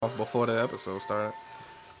off before the episode started.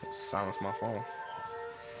 Silence my phone.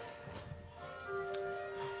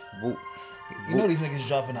 Whoop. You know these niggas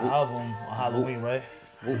dropping an album on Halloween, right?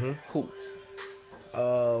 Whoop.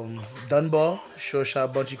 Dunbar, Short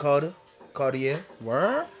Shot, Bunchy Cartier.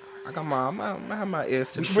 Word? I have my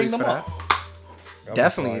ears to We the should bring streets them for up. that.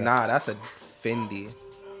 Definitely not. That's a Fendi.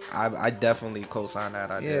 I definitely co-sign that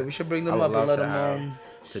idea. Yeah, we should bring them I up would and love let them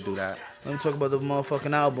to do that. let them talk about the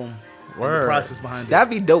motherfucking album. Word. And the process behind it. That'd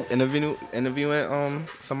be dope. Interviewing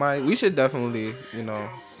somebody. We should definitely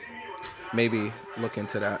maybe look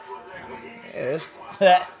into that.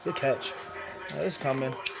 Yeah, good catch. It's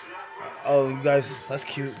coming. Oh, you guys, that's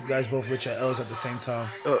cute. You guys both lit your L's at the same time.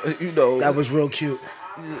 That was real cute.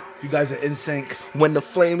 You guys are in sync. When the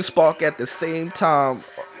flames spark at the same time.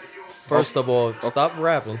 First of all, stop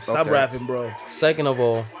rapping. Stop rapping, bro. Second of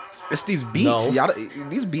all, It's these beats. No. Y'all,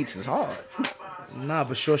 these beats is hard. Nah,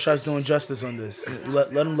 but Short Shot's doing justice on this.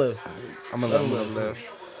 Let him live. I'm gonna let him live.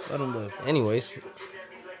 Let him live. anyways,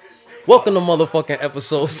 welcome to motherfucking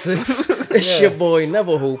episode 6. It's your boy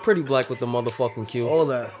Never Who, Pretty Black with the motherfucking Q. All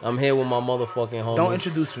that. I'm here with my motherfucking homie. Don't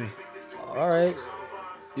introduce me. All right.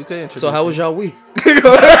 You could introduce. So how was y'all week?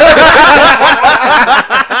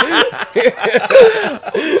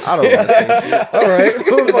 I don't want to say shit. All right.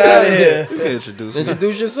 Get out of here. You can introduce. me.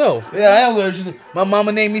 Introduce yourself. Yeah, I am going to introduce. My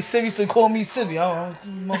mama named me Civvy, so call me Civvy. I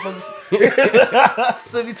don't motherfuckers.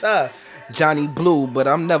 Civvy Ty. Johnny Blue, but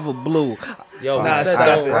I'm never blue. Yo, Nah, I said stop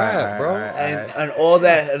don't it. rap, bro.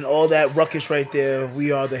 And all that ruckus right there,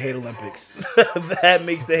 we are the Hate Olympics. That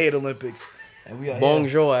makes the Hate Olympics. And we are here.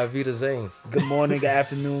 Bonjour, Auf Wiedersehen. Good morning, good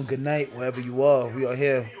afternoon, good night, wherever you are. We are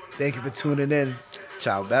here. Thank you for tuning in.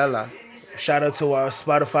 Ciao Bella. Shout out to our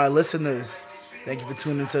Spotify listeners. Thank you for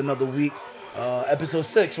tuning in to another week. Episode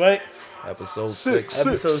 6, right? Episode 6.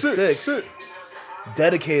 Episode 6.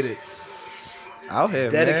 Dedicated. Out here,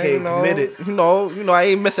 Dedicated, man. committed. You know, I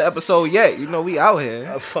ain't missed an episode yet. You know, we out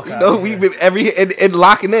here. Fuck you out know, here. we been and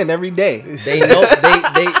locking in every day. They know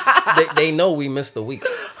they know we missed the week.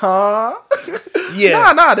 Huh?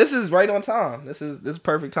 Yeah. Nah. This is right on time. This is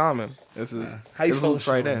perfect timing. This is How you this feel loops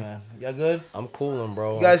right there. man? Y'all good? I'm cooling,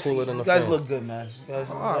 bro. You guys, I'm cooler than the you guys fan. look good, man. You guys,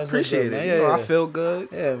 Oh, you I guys appreciate look good, it. man. You Yeah, know, yeah. I feel good.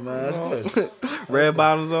 Yeah, man, that's good. Red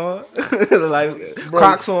bottoms on, like Bro.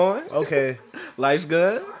 Crocs on. Okay, Life's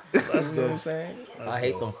good. that's You know what I'm good. saying? I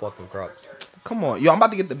hate them fucking Crocs. Come on, yo, I'm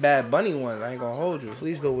about to get the Bad Bunny one. I ain't gonna hold you.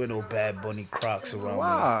 Please don't wear no Bad Bunny Crocs around me.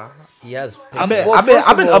 Wow. He has I've pink- been, Well, first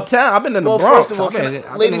I've of been all- uptown. I've been in the Well, Bronx. first of all, I've been- can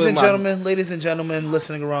I- I've been ladies with and my- gentlemen,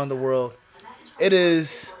 listening around the world, it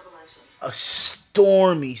is a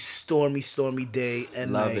stormy day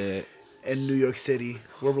and Love night it. in New York City.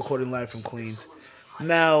 We're recording live from Queens.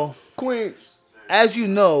 Now, Queens. as you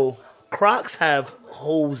know, Crocs have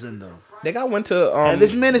holes in them. They got went to And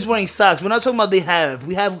this man is wearing socks. We're not talking about they have.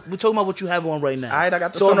 We're talking about what you have on right now. Alright, I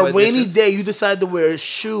got the so on a summer rainy editions. day, you decide to wear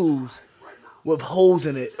shoes with holes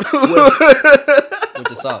in it with, with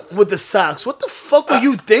the socks. with the socks. What the fuck were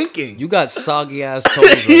you thinking? You got soggy ass toes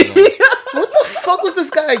right now. What the fuck was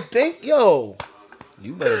this guy think? Yo,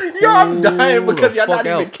 You better Yo, I'm cool dying the because y'all fuck not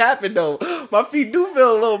even out. capping though. My feet do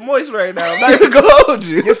feel a little moist right now. I'm not even gonna hold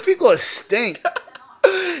you. your feet gonna stink.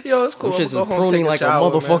 Yo, it's cool. Them shits I'ma is go home, pruning take like shower,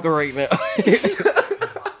 a motherfucker right now.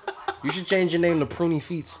 You should change your name to Pruny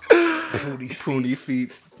Feets. Prudy feet.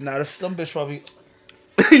 feet. Nah, some bitch probably.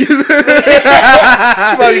 She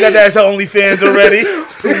probably got that as her OnlyFans already.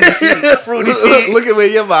 Fruity feet. Look at where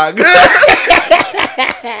your mind.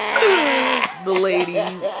 The ladies.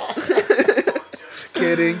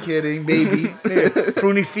 Kidding, baby.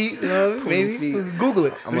 Pruny feet, you know, maybe. feet. Google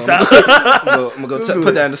it. I'm Stop. gonna go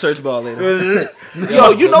put that in the search bar later.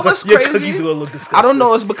 Yo, you know what's Your crazy? cookies are gonna look disgusting. I don't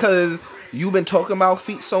know. It's because you've been talking about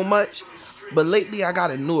feet so much, but lately I got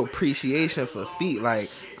a new appreciation for feet. Like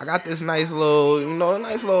I got this nice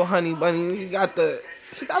little honey bunny.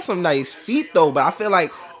 She got some nice feet though, but I feel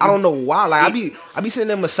like I don't know why. Like I be sitting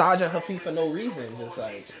there massaging her feet for no reason, just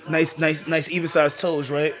like Nice even sized toes,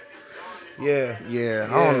 right? Yeah. yeah.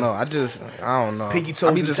 I don't know. I don't know. Pinky I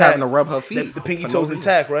toes be intact. just having to rub her feet. The pinky for no toes reason.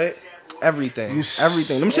 intact, right? Everything. You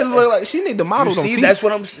Everything. Them shits look like she need to model You them see, feet. that's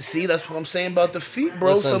what I'm saying about the feet,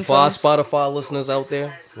 bro. Listen, for our Sometimes Spotify listeners out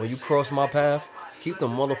there, when you cross my path, keep the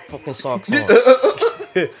motherfucking socks on.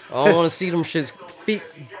 I don't want to see them shits. Feet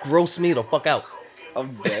gross me the fuck out.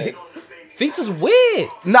 I'm dead. Feet is weird.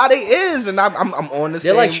 Nah, they is, and I'm on the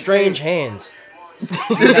They're same like strange thing. hands.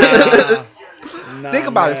 Nah, Think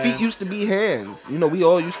about it. man. Feet used to be hands. You know, we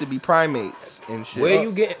all used to be primates and shit.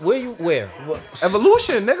 Where?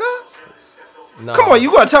 Evolution, nigga. Nah. Come on,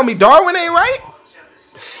 you gonna tell me Darwin ain't right?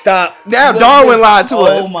 Stop. Damn, Darwin lied to Oh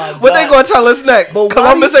us. my What they God. gonna tell us next? But why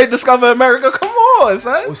Columbus do you- ain't discovered America? Come on,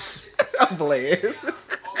 son. I'm playing.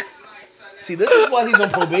 See, this is why he's on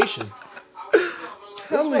probation.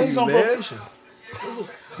 This is why he's on probation.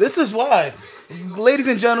 This is why. Ladies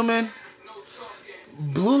and gentlemen,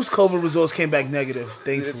 Blues COVID results came back negative,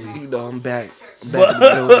 thankfully. You know, I'm back. In the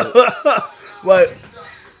building. But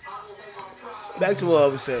back to what I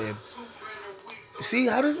was saying. See,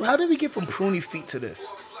 how did we get from pruny feet to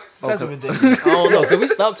this? That's ridiculous. I don't know. Can we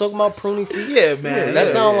stop talking about pruny feet? Yeah, man. That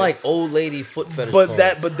sound like old lady foot fetish. But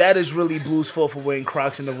that is really Blue's fault for wearing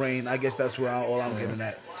Crocs in the rain. I guess that's where all I'm getting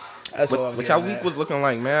at. That's all I'm What getting y'all at. week was looking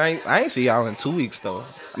like, man? I ain't see y'all in 2 weeks though.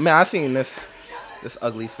 Man, I seen this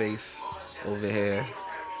ugly face over here.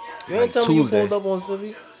 You ain't tell me you pulled up on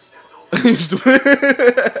Civi?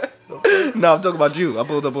 No, I'm talking about you. I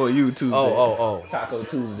pulled up on you Tuesday. Oh. Taco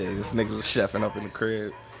Tuesday. This nigga was chefing up in the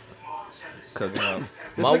crib. Cooking up.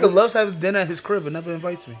 This nigga loves having dinner at his crib and never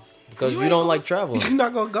invites me. Because you don't like traveling. You're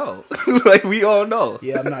not gonna go. Like we all know.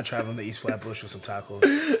 Yeah, I'm not traveling to East Flatbush for some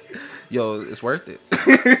tacos. Yo, it's worth it.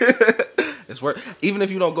 It's worth. Even if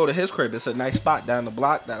you don't go to his crib, it's a nice spot down the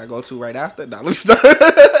block that I go to right after. Now let me start.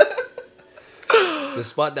 The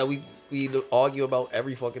spot that we argue about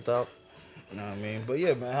every fucking time. You know what I mean? But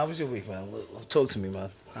yeah, man, how was your week, man? Talk to me, man.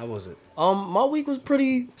 How was it? My week was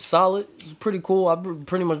pretty solid. It was pretty cool. I've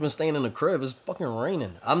pretty much been staying in the crib. It's fucking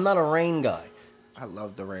raining. I'm not a rain guy. I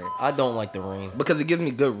love the rain. I don't like the rain. Because it gives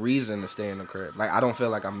me good reason to stay in the crib. Like, I don't feel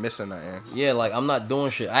like I'm missing nothing. Yeah, like, I'm not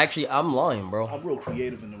doing shit. I'm lying, bro. I'm real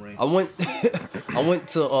creative in the rain. I went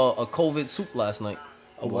to a COVID soup last night.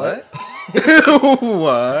 A what?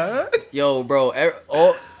 What? Yo, bro.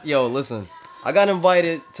 Yo, listen. I got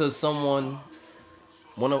invited to a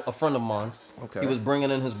friend of mine's. Okay. He was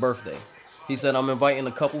bringing in his birthday. He said, I'm inviting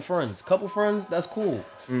a couple friends. Couple friends, that's cool.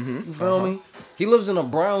 Mm-hmm. You feel me? He lives in a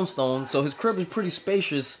brownstone, so his crib is pretty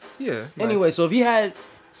spacious. Yeah. Anyway, so if he had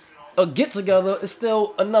a get-together, it's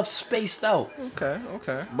still enough spaced out. Okay.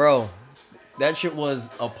 Bro, that shit was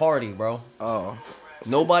a party, bro. Oh.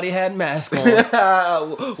 Nobody had masks on.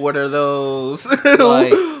 What are those? Like,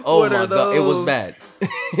 oh What my are God, it was those? bad.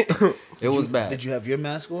 It was bad. Did you have your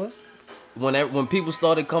mask on? When people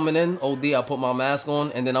started coming in, I put my mask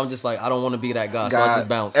on, and then I'm just like, I don't want to be that guy, so I just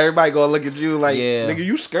bounced. Everybody gonna look at you like, Yeah. nigga,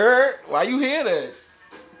 you scared? Why you here then?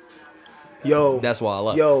 Yo. That's why I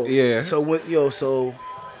left. Yo. Yeah. So when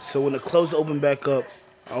the clubs open back up,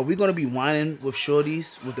 are we gonna be whining with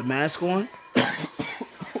shorties with the mask on?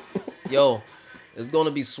 Yo, there's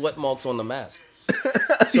gonna be sweat marks on the mask.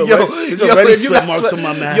 So there's already sweat marks on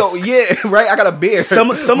my mask. Yo, yeah, right. I got a beard. Some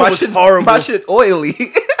my was shit, horrible. My shit oily.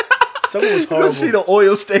 Some was You horrible. see the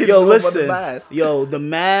oil stains. Yo, all over listen. The mask. Yo, the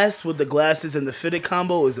mask with the glasses and the fitted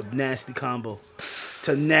combo is a nasty combo. It's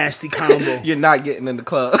a nasty combo. You're not getting in the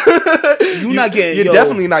club. You're not getting. You're yo,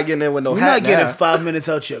 definitely not getting in with no You're hat. not getting now. 5 minutes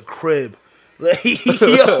out your crib. Like,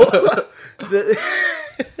 yo,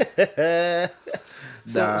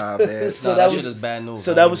 Nah, man. So that shit is bad news.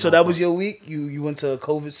 So that was your week. You went to a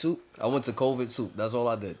COVID soup. I went to COVID soup. That's all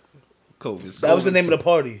I did. COVID. That was the name of the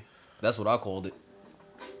party. That's what I called it.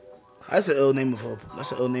 That's an ill name for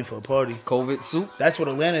a party. COVID soup. That's what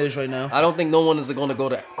Atlanta is right now. I don't think no one is gonna go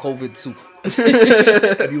to COVID soup.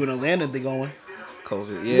 If you in Atlanta, they going.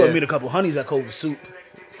 COVID. You gonna Yeah. meet a couple honeys at COVID soup.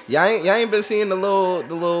 Y'all ain't been seeing the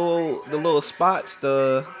little spots.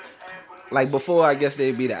 Like before, I guess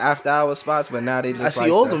they'd be the after hour spots, but now they just. I see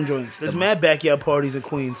like all them joints. There's mad backyard parties in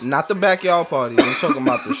Queens. Not the backyard parties. I'm talking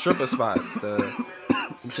about the stripper spots.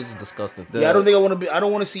 Them shit is disgusting. Yeah, I don't think I want to be. I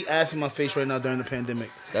don't want to see ass in my face right now during the pandemic.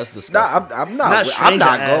 That's disgusting. Nah, I'm Not not. I'm stranger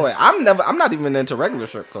not ass. going. I'm not even into regular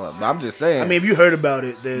strip club. But I'm just saying. I mean, if you heard about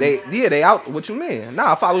it, then they out. What you mean?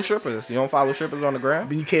 Nah, I follow strippers. You don't follow strippers on the gram?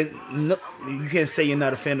 then you can't say you're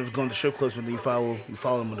not a fan of going to strip clubs when you follow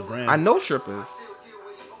them on the gram. I know strippers.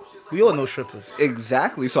 We all know strippers.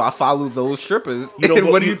 Exactly. So I follow those strippers. You don't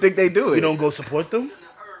go- What do you think they do? You don't go support them?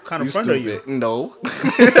 What kind of friend are you? No.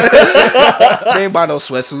 They ain't buy no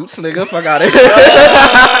sweatsuits, nigga. Fuck out of here.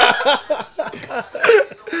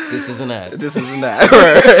 This is an ad. This isn't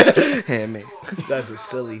that. Handmade. You guys are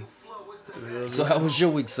silly. So how was your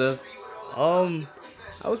week, Seth? How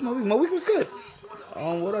was my week? My week was good.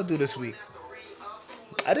 What did I do this week?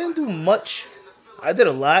 I didn't do much. I did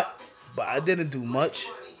a lot, but I didn't do much.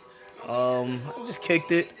 I just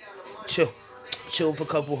kicked it, chilled for a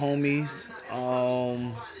couple homies.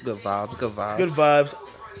 Good vibes. Good vibes.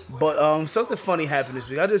 But something funny happened this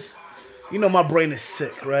week. My brain is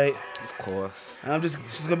sick, right? Of course. And this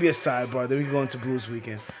is gonna be a sidebar. Then we can go into Blues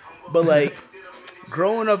Weekend. But like,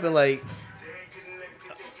 growing up in like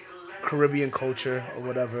Caribbean culture or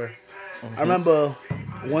whatever, I remember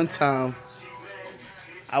one time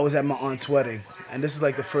I was at my aunt's wedding, and this is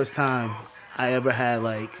like the first time I ever had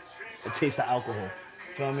like a taste of alcohol.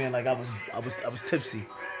 You know what I mean? Like I was tipsy.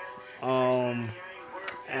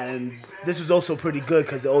 And this was also pretty good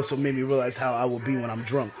because it also made me realize how I will be when I'm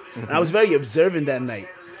drunk. And I was very observant that night.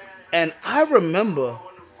 And I remember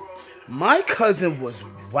my cousin was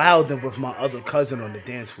wilding with my other cousin on the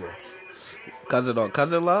dance floor. Cousin on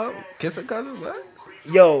cousin love? Kissing cousin? What?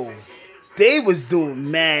 Yo, they was doing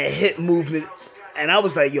mad hip movement. And I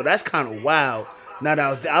was like, yo, that's kind of wild. Now,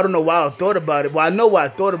 I don't know why I thought about it. Well, I know why I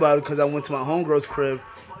thought about it because I went to my homegirl's crib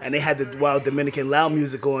and they had the wild Dominican loud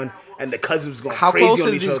music on, and the cousins was going crazy on each other. How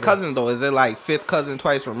close is these cousins, though? Is it like fifth cousin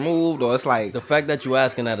twice removed, or it's like... The fact that you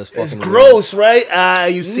asking that is fucking... It's gross, right?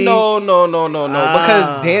 You see? No.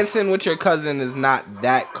 Because dancing with your cousin is not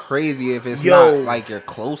that crazy if it's not like your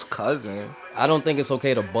close cousin. I don't think it's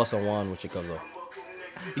okay to bust a wine with your cousin.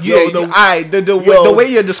 The way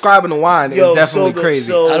you're describing the wine is definitely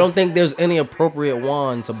crazy. I don't think there's any appropriate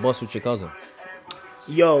wine to bust with your cousin.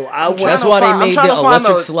 That's why they made the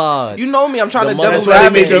electric slide. You know me, I'm trying to devil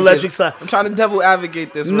advocate the electric slide. I'm trying to devil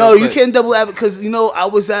advocate this. No, you can't devil advocate because I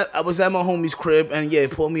was at my homie's crib and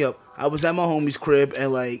pull me up. I was at my homie's crib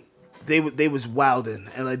and like they was wilding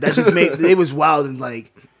and like that just made they was wilding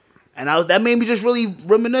like, and that made me just really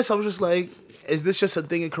reminisce. I was just like, is this just a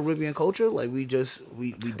thing in Caribbean culture? Like we did.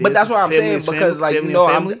 But that's what I'm saying because like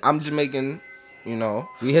I'm Jamaican.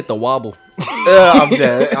 We hit the wobble. I'm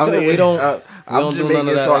dead. I'm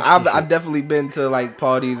Jamaican, so I've definitely been to like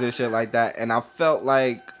parties and shit like that, and I felt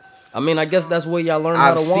like. I mean, I guess that's where y'all learn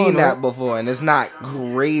how to wine. I've seen that before, and it's not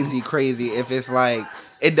crazy. If it's like,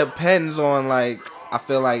 it depends on like. I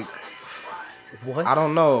feel like. What? I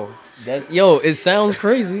don't know. It sounds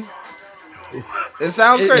crazy. It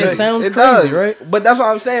sounds crazy. It sounds crazy, does. Right? But that's what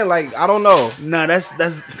I'm saying. Like, I don't know. Nah, that's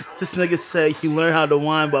this nigga said you learn how to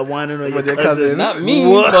wine by whining on your cousin. Not me,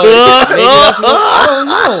 but maybe that's what, I don't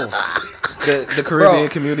know. The Caribbean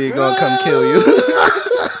community gonna come kill you.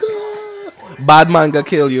 Bad man gonna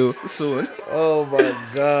kill you soon. Oh my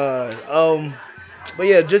god. But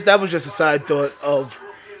yeah, that was just a side thought of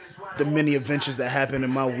the many adventures that happened in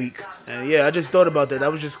my week. And yeah, I just thought about that.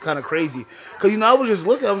 That was just kind of crazy. Cause I was just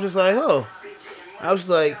looking. I was just like, I was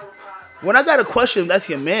like, when I got a question, that's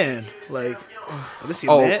your man. Like, this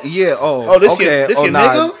your man? Yeah. This your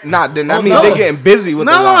nigga? Nah, then that means they getting busy with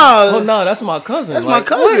the line. Oh, no, that's my cousin. That's my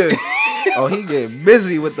cousin. He getting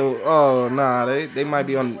busy with the. Oh, nah, they might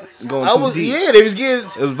be going too deep. Yeah, they was getting.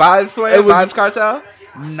 It was Vibes playing. Vibes Cartel.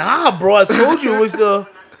 Nah, bro, I told you it was the.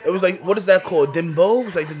 It was like, what is that called? Dembo? It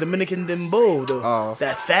was like the Dominican dembo.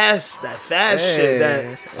 That fast shit.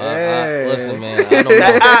 Listen, man, Listen,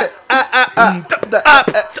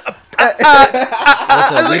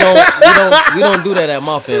 we don't do that at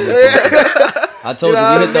my family. I told you,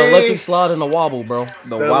 we hit the electric slide and the wobble, bro.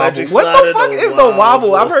 The wobble. What the fuck is the wobble?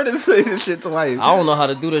 Bro. I've heard it say this shit twice. I don't know how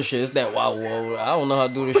to do this shit. It's that wobble. I don't know how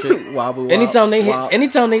to do this shit. wobble. Anytime they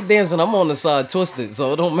dancing, I'm on the side twisted,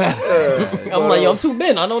 so it don't matter. I'm like, I'm too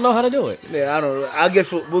bent. I don't know how to do it. Yeah, I don't know. I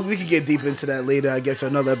guess we could get deep into that later, I guess, for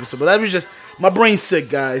another episode. But that was just, my brain's sick,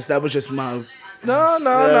 guys. That was just my...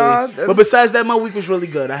 No. But besides that, my week was really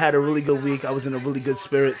good. I had a really good week. I was in a really good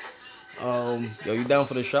spirits. Yo, you down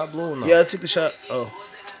for the shot, Blue, or no? Yeah, I took the shot. Oh.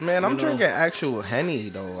 Man, I'm drinking actual Henny,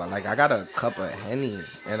 though. Like, I got a cup of Henny,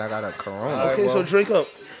 and I got a Corona. Okay, so drink up.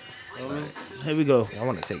 Here we go. I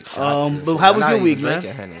want to take shots. But how was your week, man?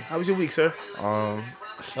 How was your week, sir? Oh,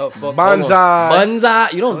 fuck.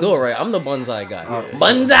 Bonsai. You don't do it right. I'm the bonsai guy.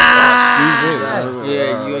 Bonsai.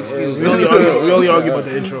 Yeah, you excuse me. We only argue about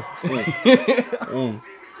the intro.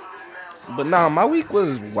 But nah, my week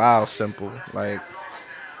was wild simple. Like,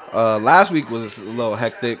 last week was a little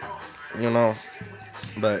hectic,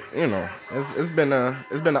 but it's been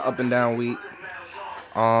an up and down week.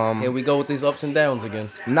 Here we go with these ups and downs again.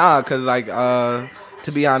 Nah, cause like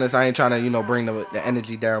to be honest, I ain't trying to bring the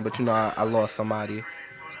energy down, but I lost somebody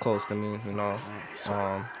close to me.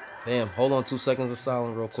 Damn, hold on 2 seconds of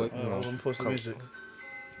silence real quick. Let me post the music.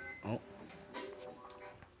 Oh,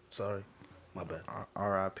 sorry, my bad.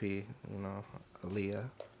 R.I.P. Aaliyah.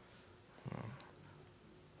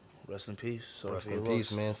 Rest in peace. Rest in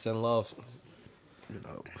peace, man. Send love.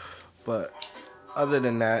 But other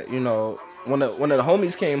than that, one of the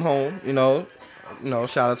homies came home.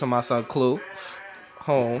 Shout out to my son Clue.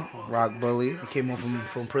 Home, Rock Bully. He came home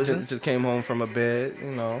from prison? Just came home from a bid,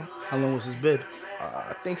 How long was his bid?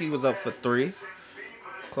 I think he was up for 3.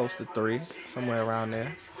 Close to 3. Somewhere around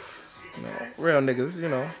there. Real niggas,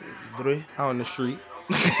 3? Out in the street.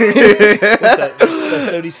 What's that?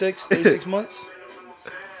 That's 36 months?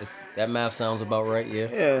 That math sounds about right, yeah.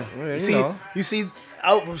 Yeah. You see,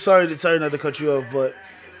 I'm sorry not to cut you off, but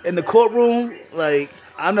in the courtroom, like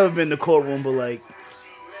I've never been in the courtroom, but like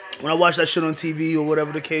when I watch that shit on TV or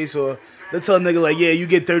whatever the case, or they tell a nigga like, yeah, you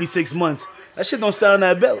get 36 months. That shit don't sound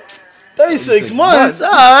that bad. 36 months,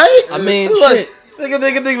 all right. I mean, like,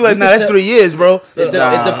 Nigga like, nah, that's 3 years, bro.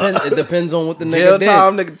 It depends on what the nigga jail did.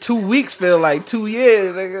 time, nigga. 2 weeks feel like 2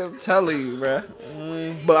 years. Nigga, I'm telling you, bro.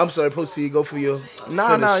 But I'm sorry, proceed. Go for your.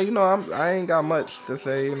 Nah. You know, I ain't got much to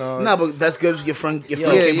say. You know. Nah, but that's good. Your friend came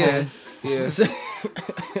home. Yeah.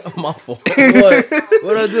 My fault.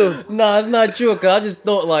 What I do? Nah, it's not true. Cause I just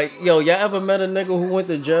thought like, yo, y'all ever met a nigga who went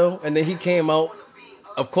to jail and then he came out,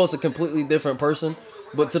 of course, a completely different person,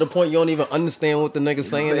 but to the point you don't even understand what the nigga's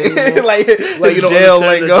saying anymore. like you don't jail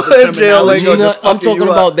understand lingo. Jail lingo. I'm talking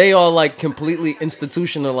about they are like completely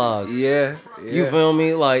institutionalized. Yeah. You feel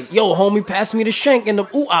me? Like, yo, homie, pass me the shank and the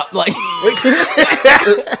like.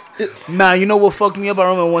 Nah, you know what fucked me up? I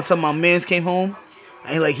remember one time my mans came home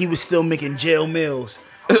and like he was still making jail meals.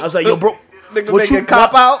 I was like, yo, bro, what you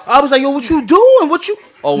cop out? I was like, yo, what you doing? What you?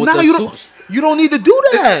 Oh, with nah, the you soups? You don't need to do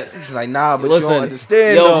that. He's like, nah, but Listen, you don't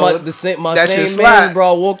understand. Yo, though. my That shit same slap. man,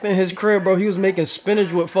 bro, walked in his crib, bro. He was making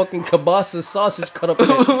spinach with fucking kielbasa sausage cut up in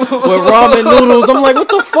it with ramen noodles. I'm like, what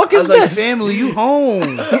the fuck is I was like, this? family, you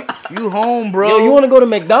home? You home, bro? Yo, you want to go to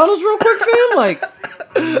McDonald's real quick, fam? Like,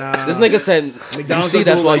 Nah. this nigga said, McDonald's you see,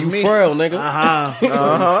 that's do why like you me. frail, nigga. That's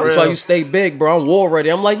That's why you stay big, bro. I'm war ready.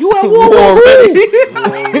 I'm like, you at war ready?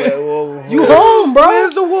 You home, bro?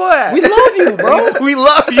 Where's the war at? We love you, bro. We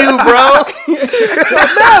love you, bro.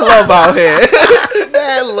 Mad love out here.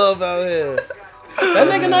 Mad love out here. That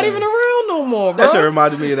nigga not even around no more, bro. That shit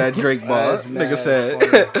reminded me of that Drake bar. That's Nigga mad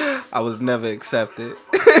said, I was never accepted.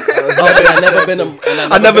 I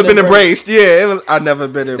I never been embraced. Yeah, it was. I never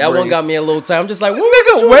been embraced. That one got me a little time. I'm just like,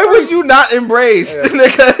 Nigga, where was you not embraced?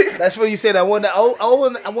 Nigga. That's what you said. I wanted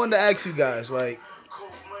to ask you guys, like,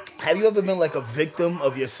 have you ever been like a victim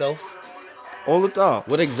of yourself? All the time.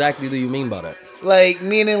 What exactly do you mean by that? Like,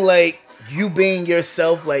 meaning like you being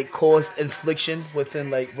yourself, like caused infliction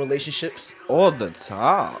within like relationships. All the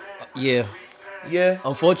time. Yeah. Yeah.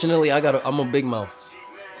 Unfortunately, I'm a big mouth.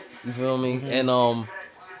 You feel me? And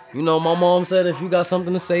you know, my mom said if you got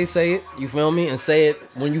something to say it. You feel me? And say it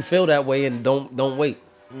when you feel that way, and don't wait.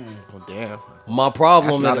 Well, damn. My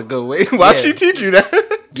problem That's not is a good way. Why'd she teach you that?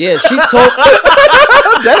 yeah, she told.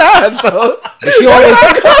 That ass though. She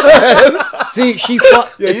always see. She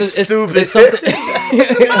fuck. Yeah, you stupid. It's something.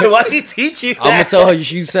 So why did he teach you that? I'm gonna tell her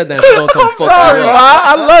you said that. She gonna come fuck Sorry, you Ma. up.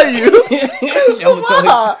 I love you. I'm gonna tell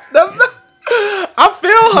her. I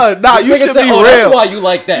feel her. Nah, you Nigga should said, be oh, real. that's why you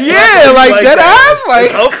like that. Yeah, like that ass. Like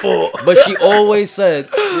It's her fault. But she always said,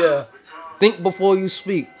 Yeah. think before you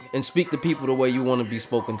speak and speak to people the way you want to be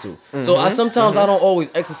spoken to. So I sometimes I don't always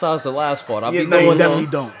exercise the last part. I Yeah, be no, you doing definitely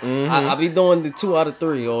don't. I be doing the 2 out of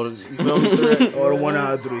 3 or the, you feel me? Or the 1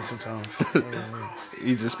 out of 3 sometimes.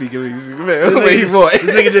 he just speaking with his voice.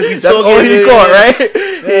 This nigga just be That's talking. all he caught, right? He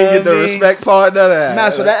Yeah, didn't get the I mean- respect part. None of that. Nah,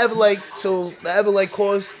 so that ever like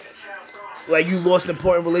caused like you lost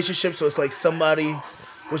important relationships, so it's like somebody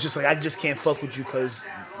was just like, I just can't fuck with you because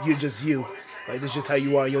you're just you. Like this is just how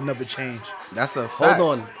you are, you'll never change. That's a fact.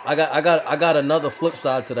 Hold on. I got another flip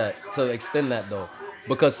side to that, to extend that though.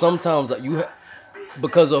 Because sometimes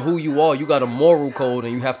because of who you are, you got a moral code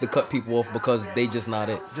and you have to cut people off because they just not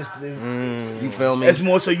it. Just You feel me? it's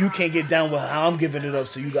more so you can't get down with how I'm giving it up,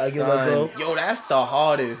 so you gotta get let go. Yo, that's the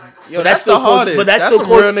hardest. Yo, But that's the hardest. But that's some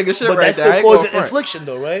still real nigga shit but right that's there. I still ain't gonna causing front. infliction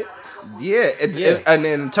though, right? Yeah, Yeah. an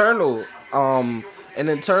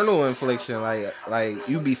internal infliction. Like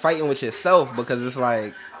you be fighting with yourself because it's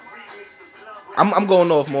like I'm going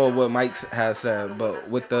off more of what Mike has said, but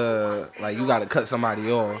with the like you got to cut somebody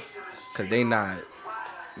off because they not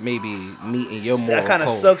maybe meeting your moral That kind of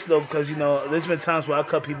code. sucks though, because you know there's been times where I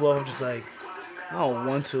cut people off. I'm just like, I don't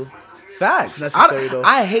want to. Facts. It's necessary, though.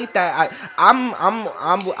 I hate that.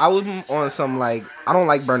 I was on some like I don't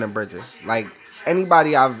like burning bridges. Like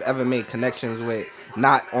anybody I've ever made connections with,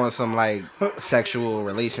 not on some like sexual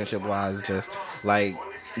relationship wise,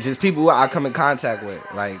 just people who I come in contact with,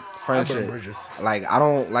 like friendship. I burn bridges. Like I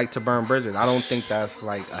don't like to burn bridges. I don't think that's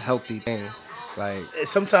like a healthy thing. Like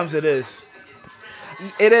Sometimes it is.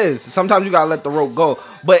 it is. Sometimes you gotta let the rope go,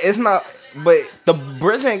 but it's not. But the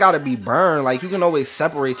bridge ain't gotta be burned. Like you can always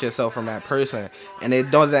separate yourself from that person, and it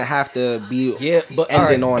doesn't have to be but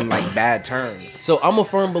ending alright. on like bad terms. So I'm a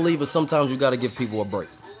firm believer sometimes you got to give people a break.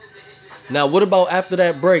 Now, what about after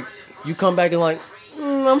that break, you come back and like,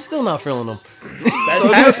 I'm still not feeling them. That's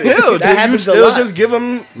So happened. you That happens a lot. just give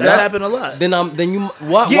them. That's happened a lot. Then you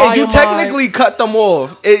why? Yeah, why you am technically cut them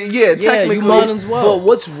off. Yeah, Technically. you might as well. But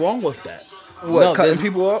what's wrong with that? What, No, cutting there's-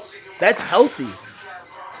 people off? That's healthy.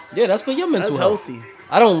 Yeah, that's for your mental That's health. healthy.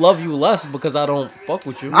 I don't love you less because I don't fuck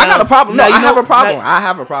with you. I got a problem. No, I have a problem. I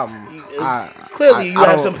have a problem. Clearly, you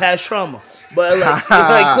have some past trauma. But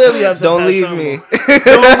like clearly you have some don't past leave trauma.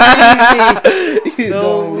 me.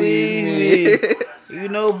 Don't leave me. You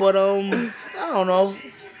know, but I don't know.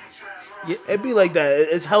 Yeah, it be like that.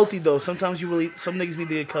 It's healthy though. Sometimes some niggas need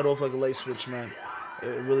to get cut off like a light switch, man.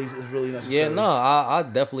 It's really necessary. Yeah, no, I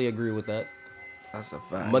definitely agree with that. That's a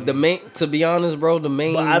fact. But to be honest, bro,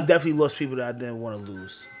 But I've definitely lost people that I didn't want to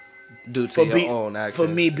lose. Due to your own action.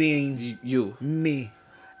 For me being you. Me.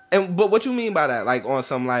 But what you mean by that? Like on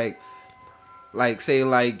some like say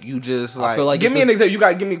like you just like, I feel like give me an example. You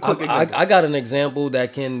gotta give me a quick example. I got an example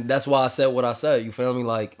that's why I said what I said. You feel me?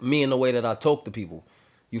 Like me and the way that I talk to people.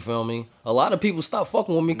 You feel me? A lot of people stopped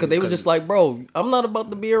fucking with me because they were just like, bro, I'm not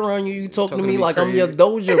about to be around you. You talking to me like crazy. I'm your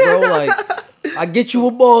doja, bro. Like, I get you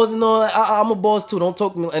a boss and all that. I'm a boss too. Don't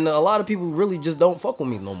talk to me. And a lot of people really just don't fuck with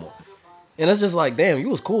me no more. And it's just like, damn, you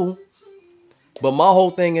was cool. But my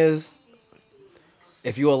whole thing is,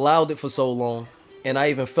 if you allowed it for so long, and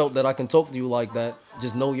I even felt that I can talk to you like that,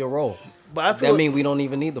 just know your role. But that means we don't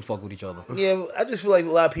even need to fuck with each other. Yeah, I just feel like a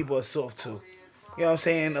lot of people are soft too. You know what I'm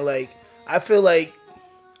saying? Like, I feel like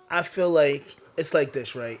it's like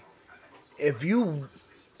this, right? If you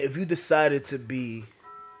decided to be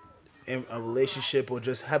in a relationship or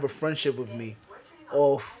just have a friendship with me,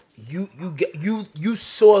 or you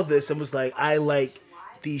saw this and was like, I like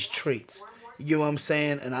these traits. You get what I'm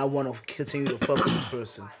saying? And I want to continue to fuck with this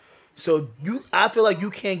person. So I feel like you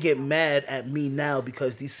can't get mad at me now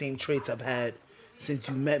because these same traits I've had since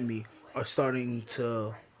you met me are starting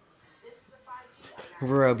to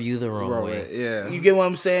rub you the wrong way. Yeah. You get what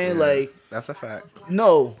I'm saying? Yeah. Like, that's a fact.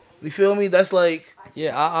 No. You feel me? That's like,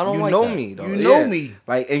 yeah, I don't like that. You know that. me, though. You know me.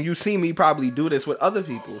 Like, and you see me probably do this with other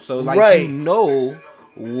people. So like you know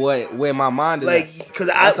where my mind is like, cuz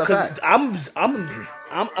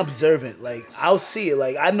I'm observant. Like, I'll see it.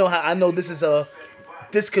 Like, I know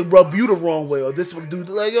this could rub you the wrong way, or this would do,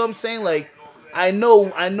 like, you know what I'm saying? Like, I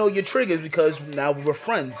know your triggers because now we're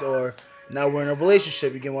friends, or now we're in a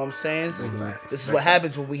relationship. You get what I'm saying? So this is what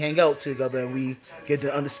happens when we hang out together and we get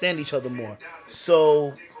to understand each other more.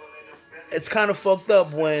 So it's kind of fucked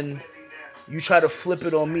up when you try to flip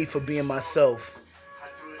it on me for being myself.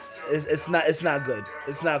 It's not good.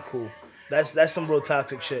 It's not cool. That's some real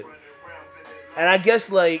toxic shit. And I guess,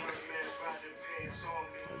 like,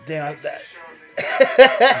 damn,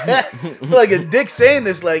 I feel like a dick saying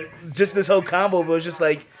this, like, just this whole combo, but it's just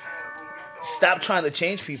like, stop trying to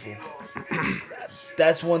change people.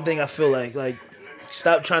 That's one thing I feel like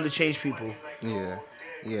stop trying to change people.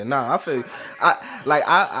 Yeah, nah, I feel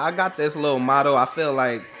I got this little motto. I feel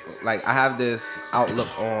like I have this outlook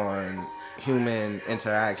on human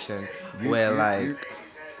interaction where like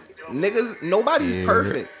niggas, nobody's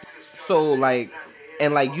perfect. So like,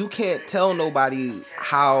 and like you can't tell nobody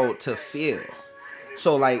how to feel.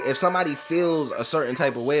 So like if somebody feels a certain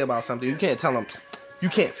type of way about something, you can't tell them you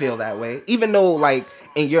can't feel that way. Even though like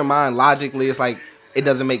in your mind logically it's like it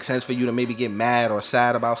doesn't make sense for you to maybe get mad or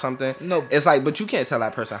sad about something. No, it's like, but you can't tell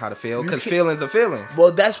that person how to feel because feelings are feelings.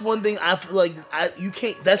 Well, that's one thing I feel like you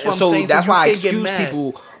can't. That's what I'm saying. That's why I excuse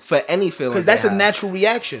people for any feelings because that's a natural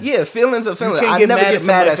reaction. Yeah, feelings are feelings. I never get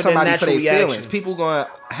mad at somebody for their feelings. People gonna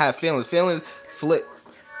have feelings. Feelings flip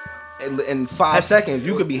in 5 seconds.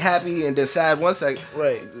 You could be happy and then sad 1 second.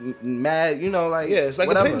 Right. Mad, you know, like it's like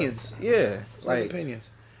whatever. Opinions. Yeah, it's like opinions.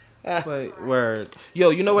 But word.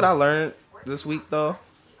 Yo, you know what I learned this week though?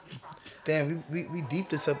 Damn, we deep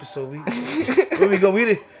this episode. Where we go?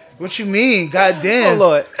 What you mean? God damn. Oh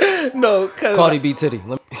Lord. No, cause Cardi B titty.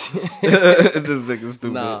 This nigga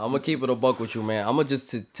stupid. Nah, I'm gonna keep it a buck with you, man. I'm gonna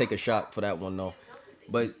just take a shot for that one though.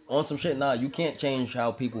 But on some shit, you can't change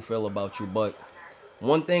how people feel about you. But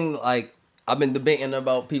one thing, like, I've been debating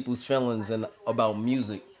about people's feelings and about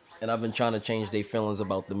music. And I've been trying to change their feelings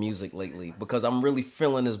about the music lately. Because I'm really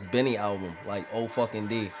feeling this Benny album. Like, oh fucking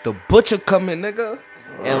D. The Butcher coming, nigga.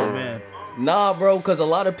 And, man. Nah, bro, because a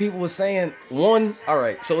lot of people were saying,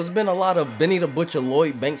 alright, so it's been a lot of Benny the Butcher,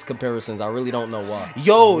 Lloyd Banks comparisons. I really don't know why.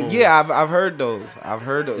 Yo, yeah, I've heard those.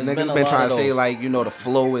 Niggas been trying to say, like, you know, the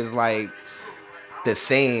flow is, like, the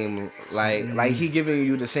same. Like he giving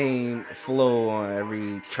you the same flow on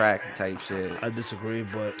every track type shit. I disagree,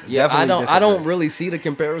 but yeah, I don't really see the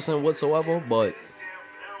comparison whatsoever, but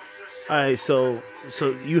alright, so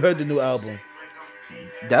you heard the new album.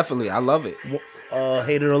 Definitely, I love it.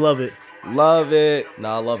 Hate it or love it? Love it.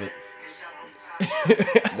 Nah, I love it.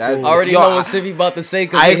 I already know what Sivvy about to say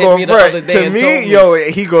because he hit me the other day. To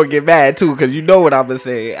me, he gonna get mad too because you know what I'm gonna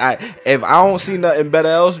say. If I don't see nothing better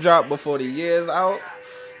else drop before the year's out,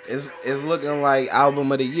 it's looking like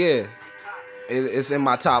album of the year. It's in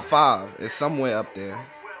my top 5. It's somewhere up there.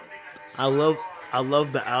 I love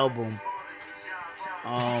the album.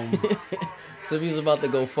 So if he's about to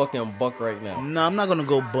go fucking buck right now. No, I'm not gonna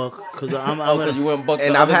go buck because I'm. Because you went buck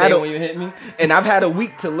and the I've other had day a, when you hit me. And I've had a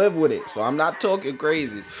week to live with it, so I'm not talking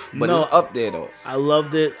crazy. But No, it's up there though. I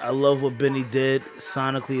loved it. I love what Benny did.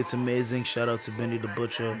 Sonically, it's amazing. Shout out to Benny the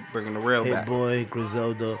Butcher, Bringing the real Hit back. Boy,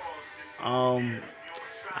 Griselda.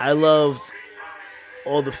 I loved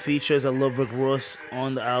all the features. I love Rick Ross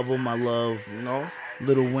on the album. I love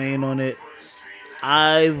Lil Wayne on it.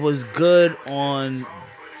 I was good on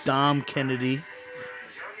Dom Kennedy.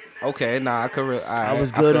 Okay, nah, I could. I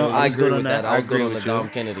was good on. I was agree good with on that. that. I was good on the with you. Dom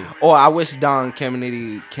Kennedy. Or I wish Don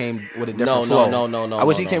Kennedy came with a different flow. No. I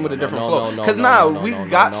wish he came with a different flow. Because we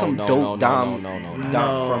got some dope Dom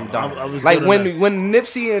from Dom. I was like good when on that. when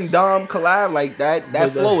Nipsey and Dom collab, like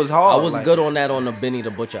that flow was hard. I was like, good on that on the Benny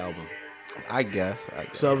the Butcher album. I guess.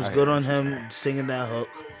 So I was good on him singing that hook.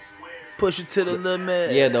 Push it to the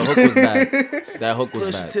limit. Yeah, the hook was bad. That hook was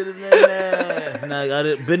Push bad. it to the limit.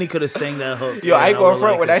 Nah, Benny could have sang that hook. Yo, I ain't going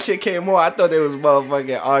front like when that shit came on. I thought there was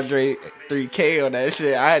motherfucking Andre 3K on that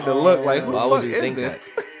shit. I had to look like, who the Why fuck would you is think this?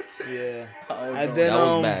 that? Yeah. That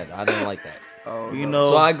was bad. I didn't like that. You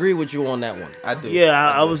know. So I agree with you on that one. I do.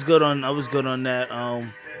 Yeah, I was good on. I was good on that.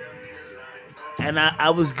 And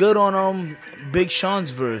I was good on Big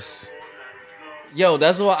Sean's verse. Yo,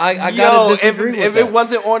 that's why I gotta disagree with if that. it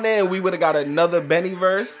wasn't on there and we would have got another Benny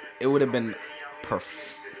verse, it would have been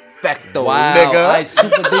perfecto, Wow, nigga. I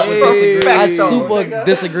super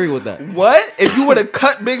disagree with that. What? If you would have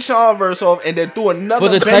cut Big Sean verse off and then threw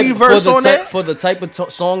another Benny verse on there? For the type of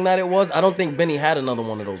song that it was, I don't think Benny had another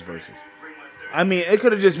one of those verses. I mean, it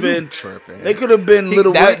could have just been tripping. They could have been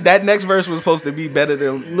Lil Wayne. That next verse was supposed to be better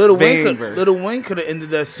than Lil Wayne verse. Lil Wayne could have ended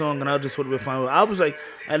that song, and I just would have been fine with it. I was like,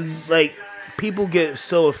 and like, people get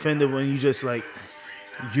so offended when you just like,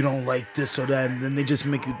 you don't like this or that, and then they just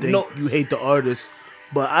make you think you hate the artist.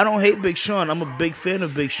 But I don't hate Big Sean. I'm a big fan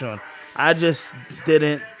of Big Sean. I just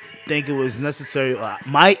didn't think it was necessary.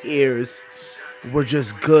 My ears were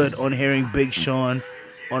just good on hearing Big Sean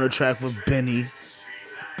on a track with Benny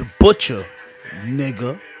the Butcher,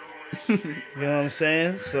 nigga. You know what I'm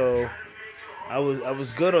saying? So I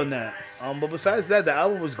was good on that. But besides that, the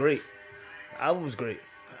album was great. And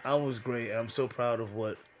I'm so proud of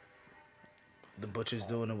what the Butcher's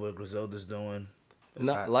doing and what Griselda's doing.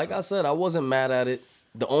 Like I said, I wasn't mad at it.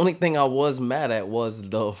 The only thing I was mad at was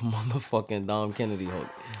the motherfucking Dom Kennedy hook.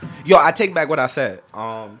 Yo, I take back what I said.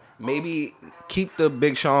 Maybe keep the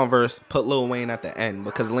Big Sean verse, put Lil Wayne at the end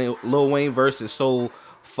because Lil Wayne verse is so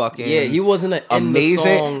fucking he wasn't an amazing.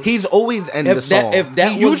 End the song. He's always end the song.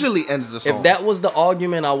 He usually ends the song. If that was the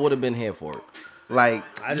argument, I would have been here for it. Like,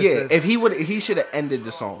 if he should have ended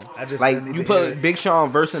the song. Like, you put Big Sean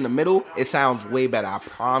verse in the middle, it sounds way better. I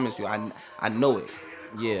promise you. I know it.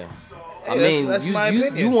 Yeah. Hey, I mean, that's my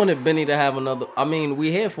opinion. You wanted Benny to have another. I mean,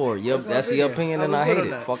 we here for it. Yep, that's your opinion, and I hate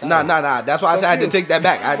it. Fuck nah. That's why I said I had to take that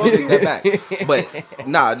back. I had to take that back. But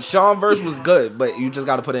nah, Sean verse was good, but you just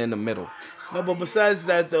got to put it in the middle. No, but besides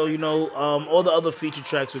that, though, you know, all the other feature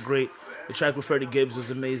tracks were great. The track with Freddie Gibbs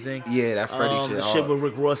was amazing. Yeah, that Freddie shit. The shit with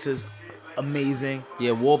Rick Ross is amazing.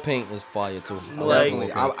 Yeah, War Paint was fire too.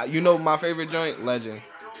 Definitely. You know my favorite joint, Legend.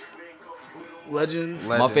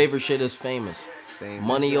 My favorite shit is Famous.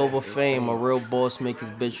 Money over fame, a real boss make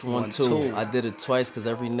his bitch one too. I did it twice cause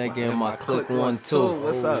every nigga in my clique one too.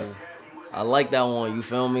 What's up? I like that one. You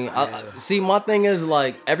feel me? See, my thing is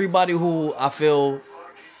like everybody who I feel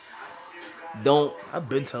don't I've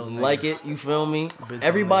been telling like niggas. it. You feel me?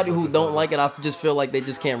 Everybody who don't like it, I just feel like they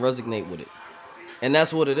just can't resonate with it, and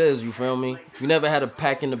that's what it is. You feel me? You never had a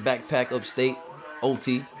pack in the backpack upstate,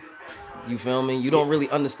 OT. You feel me? You don't really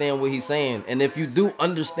understand what he's saying. And if you do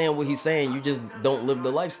understand what he's saying, you just don't live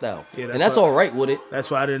the lifestyle. Yeah, and that's all right with it.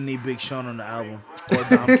 That's why I didn't need Big Sean on the album.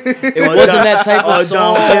 It wasn't that type of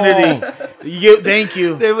song. Dom Kennedy. Thank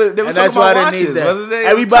you. They was and that's why I didn't need that.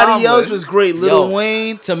 Everybody else was great. Lil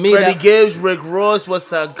Wayne, to me, Freddie Gibbs, Rick Ross,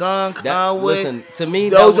 Westside Gun, Conway. Listen, to me,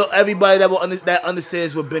 those are everybody that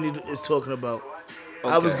understands what Benny is talking about.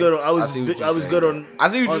 Okay. I was good on. I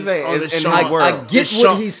see what you're saying. I get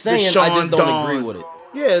what he's saying. I just don't agree with it.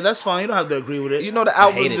 Yeah, that's fine. You don't have to agree with it. You know the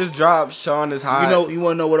album just dropped. Sean is high. You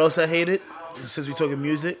want to know what else I hated? Since we talking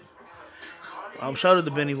music, shout out to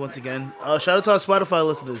Benny once again. Shout out to our Spotify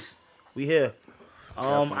listeners. We here.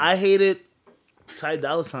 I hated Ty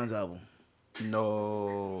Dolla $ign's album.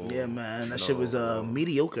 No. Yeah, man, that shit was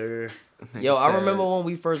mediocre. Yo, I remember when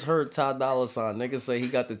we first heard Ty Dolla $ign. Niggas say he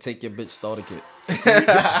got to take your bitch starter kit.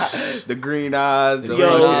 The green eyes, the green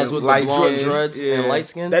eyes with the blonde dreads and light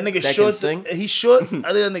skin. That nigga short. He's short. I think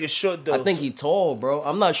that nigga short though. I think he tall, bro.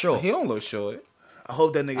 I'm not sure. He don't look short. I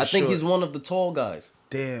hope that nigga. I think he's one of the tall guys.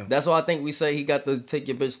 Damn. That's why I think we say he got to take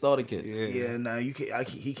your bitch starter kit. Yeah. Nah, you can't.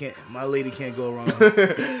 He can't. My lady can't go wrong.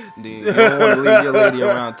 Dude, you don't want to leave your lady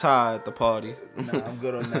around Ty at the party. Nah, I'm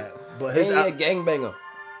good on that. But his he a gangbanger.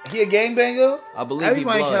 He a gangbanger? I believe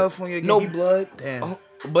everybody he blood. in California he blood. Damn. Oh,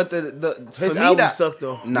 but his album sucked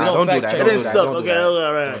though. Nah, don't do that. It didn't suck. Okay,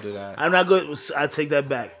 all right. Don't do that. I'm not good. I take that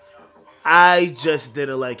back. I just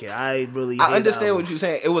didn't like it. I understand what you're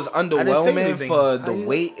saying. It was underwhelming for the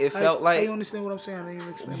weight it felt like. You understand what I'm saying? I didn't even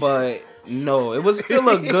explain. But no, it was still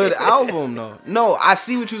a good album though. No, I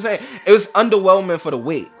see what you're saying. It was underwhelming for the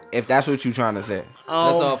weight, if that's what you're trying to say.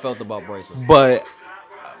 That's how I felt about Bryson. But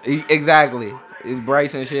exactly.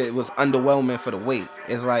 Bryson shit was underwhelming for the weight.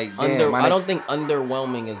 It's like, damn. I don't think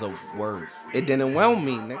underwhelming is a word. It didn't whelm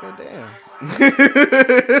me, nigga. Damn.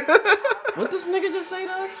 What this nigga just say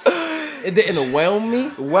to us? It didn't whelm me?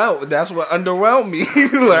 Well, that's what underwhelmed me.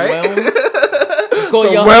 Like,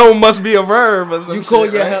 so whelm must be a verb or some you call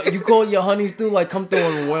shit, your right? you call your honeys through, like, come through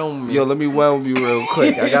and whelm me. Yo, let me whelm you real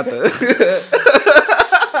quick. I got the...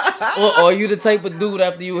 Or are you the type of dude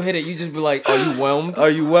after you hit it, you just be like, are you whelmed? Are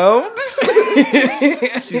you whelmed?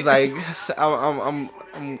 She's like, I'm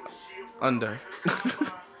under.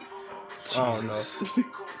 Oh no.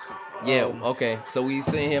 Yeah, okay. So we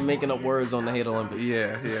sitting here making up words on the Hate Olympics.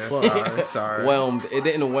 Yeah. Sorry. Whelmed. It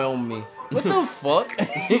didn't whelm me. What the fuck?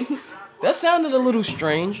 That sounded a little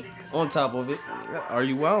strange on top of it. Are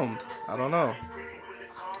you whelmed? I don't know.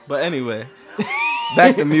 But anyway,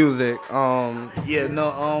 back to music. Yeah,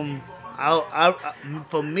 no,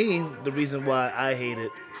 for me, the reason why I hate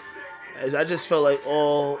it is I just felt like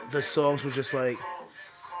all the songs were just like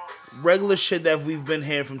regular shit that we've been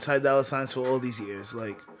hearing from Ty Dolla $ign for all these years.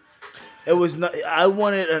 Like, it was not. I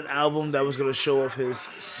wanted an album that was gonna show off his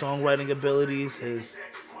songwriting abilities, his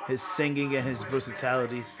singing, and his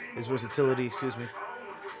versatility. Excuse me.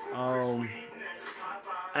 And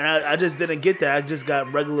I just didn't get that. I just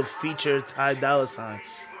got regular feature Ty Dolla $ign.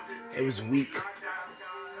 It was weak.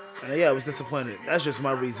 And yeah, I was disappointed. That's just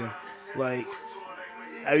my reason. Like,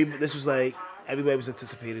 this was like, everybody was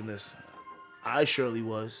anticipating this. I surely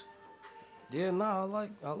was. Yeah, I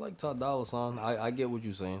like Ty Dolla $ign. I get what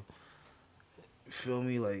you're saying. You feel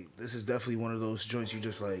me? Like, this is definitely one of those joints you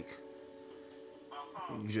just let.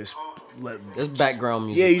 It's background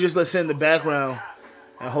music. Yeah, you just let sit in the background,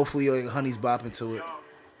 and hopefully, like, honey's bopping to it.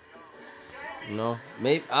 No,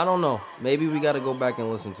 maybe I don't know. Maybe we got to go back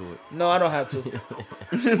and listen to it. No, I don't have to.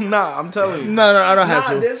 Nah, I'm telling you. No, I don't have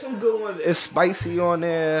to. There's some good ones. It's spicy on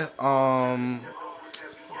there.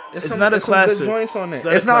 It's not a classic. Good joints on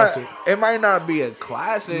there. It's not. It might not be a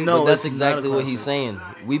classic. No, but that's exactly what he's saying.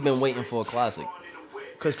 We've been waiting for a classic.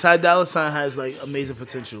 Because Ty Dolla $ign has like amazing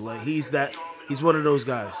potential. Like he's one of those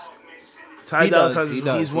guys. Ty Dolla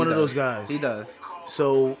 $ign, he's one of those guys. He does.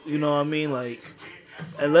 So you know what I mean, like.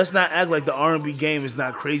 And let's not act like the R&B game is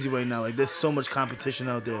not crazy right now. Like, there's so much competition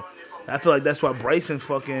out there. I feel like that's why Bryson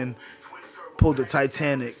fucking pulled the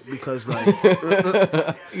Titanic, because, like... What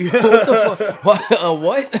the fuck?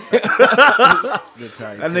 What? That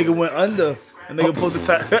nigga went under. That nigga pulled the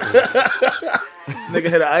Titanic. Nigga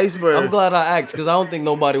hit an iceberg. I'm glad I asked, because I don't think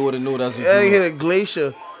nobody would have knew that's what he hit a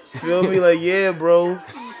glacier. Feel me? Like, yeah, bro.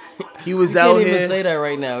 He was out here. You can't even say that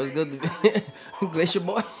right now. It's good to be... Glacier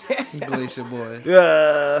Boy. Glacier Boy.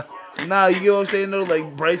 Yeah. Nah, you get what I'm saying though?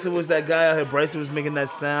 Like, Bryson was that guy out here. Bryson was making that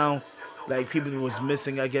sound like people was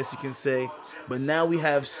missing, I guess you can say. But now we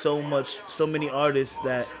have so many artists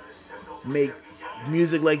that make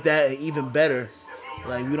music like that and even better.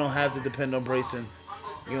 Like, we don't have to depend on Bryson.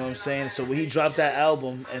 You know what I'm saying? So when he dropped that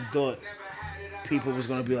album and thought people was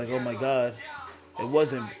gonna be like, oh my God, it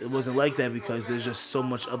wasn't like that, because there's just so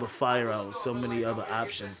much other fire out, so many other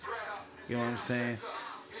options. You know what I'm saying?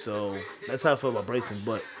 So that's how I feel about Bryson.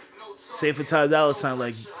 But say for Ty Dolla $ign,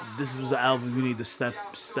 like, this was an album you need to step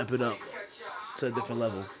it up to a different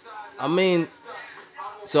level. I mean,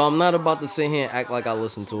 so I'm not about to sit here and act like I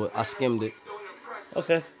listened to it. I skimmed it.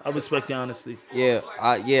 Okay, I respect your honesty. Yeah,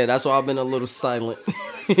 that's why I've been a little silent.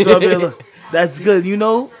 That's good. You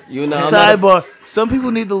know sidebar. Some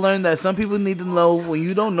people need to learn that. Some people need to know when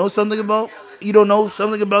you don't know something about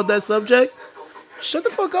that subject, shut the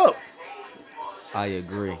fuck up. I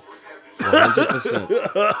agree.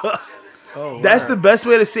 100%. That's the best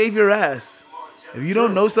way to save your ass. If you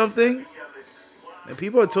don't know something and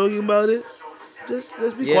people are talking about it, just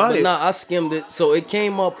be quiet. But I skimmed it. So it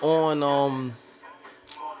came up on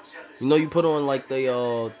You know, you put on like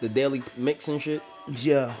the daily mix and shit.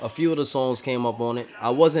 Yeah. A few of the songs came up on it. I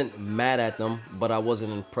wasn't mad at them, but I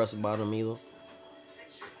wasn't impressed by them either.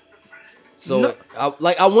 So No.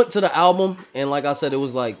 I went to the album, and like I said, it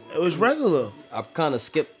was like It was regular. I kind of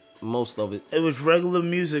skipped most of it. It was regular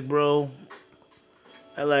music, bro.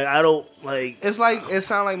 And like I don't like. It's like it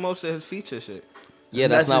sounds like most of his feature shit. Yeah,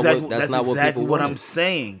 that's not exactly, what that's not exactly what what people I'm wanted.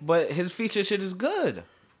 saying. But his feature shit is good.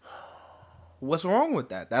 What's wrong with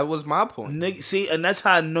that? That was my point. Nigga, see, and that's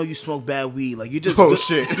how I know you smoke bad weed. Like you just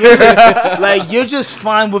shit. like you're just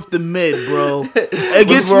fine with the mid, bro. It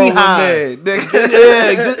gets me high. It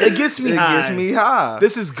gets me high. It gets me high.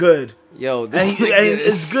 This is good. Yo, And, this and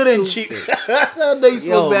it's good and cheap. I know you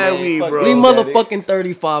smoke bad man, weed, bro. We motherfucking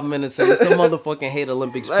 35 minutes in. It's the motherfucking Hate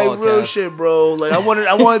Olympics like podcast. real shit, bro. Like I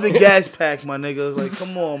wanted the gas pack, my nigga. Like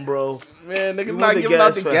come on, bro. Man, niggas You not want the giving out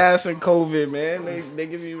gas the pack. gas in COVID, man. They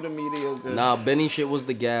give you the mediocre. Nah, Benny shit was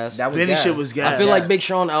the gas. That was Benny gas. shit was gas. I feel like Big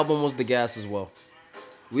Sean album was the gas as well.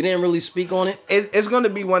 We didn't really speak on it. It's going to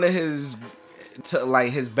be one of his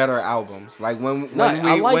his better albums. Like when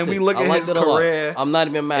we look at his career, I'm not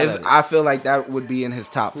even mad at it. I feel like that would be in his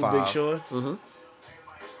top 5. Big Sean. Mm-hmm.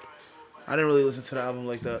 I didn't really listen to the album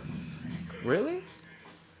like that. Really?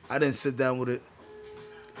 I didn't sit down with it.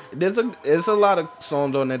 There's a lot of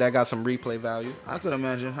songs on there that got some replay value. I could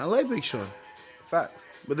imagine. I like Big Sean. Facts.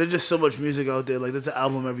 But there's just so much music out there. Like, there's an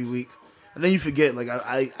album every week. And then you forget. Like,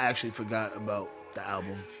 I actually forgot about the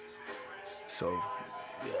album. So,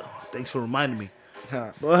 yeah. Thanks for reminding me.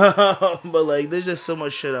 Huh. But like, there's just so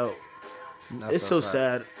much shit out. That's It's a so fact.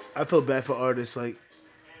 sad. I feel bad for artists. Like,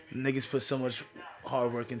 niggas put so much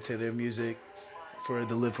hard work into their music for it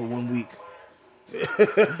to live for 1 week.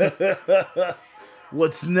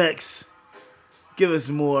 What's next? Give us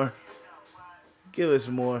more. Give us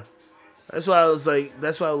more. That's why I was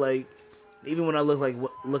like, even when I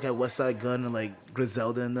look at West Side Gun and like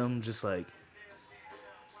Griselda and them, just like,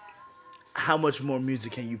 how much more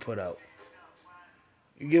music can you put out?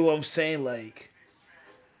 You get what I'm saying? Like,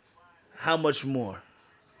 how much more?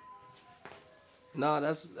 Nah,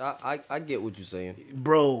 that's I get what you're saying.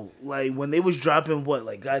 Bro, like when they was dropping what,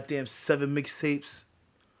 like goddamn 7 mixtapes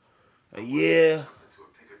a year.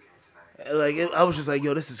 Like I was just like,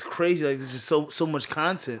 yo, this is crazy. Like there's just so much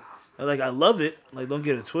content. And, like I love it. Like don't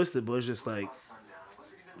get it twisted, but it's just like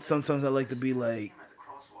sometimes I like to be like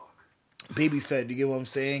baby fed. You get what I'm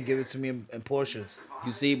saying? Give it to me in portions.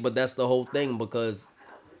 You see, but that's the whole thing because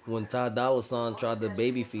when Ty Dolla $ign tried to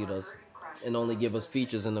baby feed us and only give us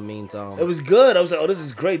features in the meantime. It was good. I was like, oh, this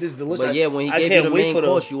is great. This is delicious. But yeah, when he I gave you can't the wait main for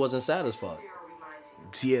course, you wasn't satisfied.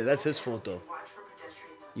 Yeah, that's his fault though.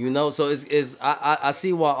 You know, so it's I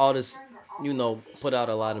see why artists, you know, put out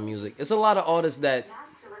a lot of music. It's a lot of artists that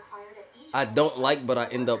I don't like, but I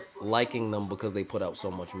end up liking them because they put out so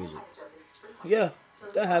much music. Yeah,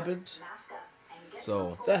 that happens.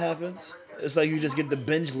 So That happens. It's like you just get the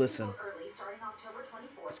binge listen.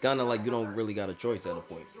 it's kind of like you don't really got a choice at a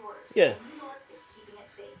point. Yeah.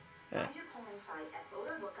 Yeah.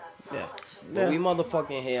 Yeah. But we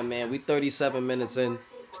motherfucking here, man. We 37 minutes in.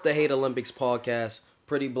 It's the Hate Olympics podcast.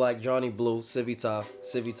 Pretty Black, Johnny Blue,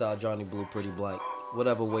 Civita, Johnny Blue, Pretty Black.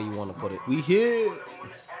 Whatever way you want to put it. We here.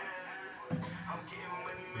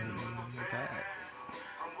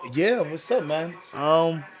 Yeah, what's up, man?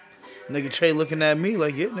 Nigga Trey looking at me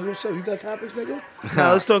like, yeah, nigga, what's up? You got topics, nigga?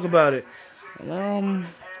 Nah, let's talk about it.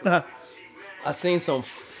 I seen some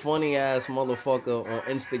funny ass motherfucker on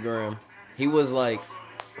Instagram. He was like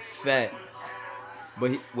fat,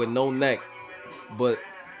 but with no neck, but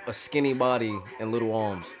a skinny body and little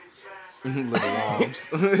arms. Little arms.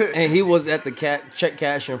 And he was at the check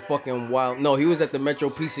cash and fucking wild. No, he was at the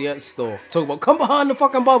Metro PCS store. Talking about, come behind the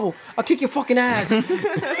fucking bubble. I'll kick your fucking ass.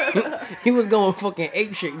 He was going fucking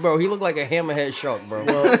ape shit, bro. He looked like a hammerhead shark, bro.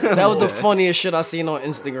 That was the funniest shit I seen on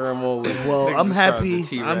Instagram all week. Well, I'm happy.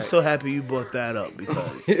 T-Rex. I'm so happy you brought that up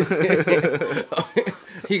because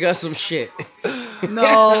He got some shit.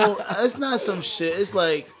 no, it's not some shit. It's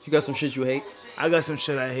like You got some shit you hate? I got some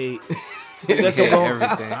shit I hate. I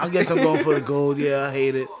guess I'm going for the gold. Yeah, I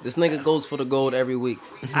hate it. This nigga goes for the gold every week.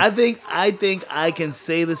 I think I can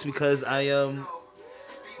say this because I am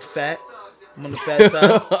fat. I'm on the fat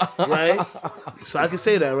side, right? So I can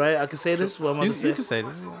say that, right? I can say this. What I'm You gonna say. can say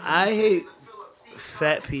that. I hate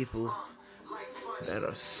fat people that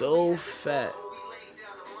are so fat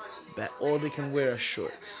that all they can wear are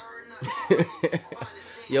shorts.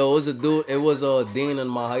 Yo, it was a dude. It was a dean in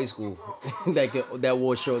my high school that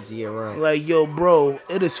wore shorts year round. Like, yo, bro,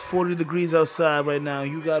 it is 40 degrees outside right now.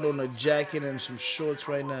 You got on a jacket and some shorts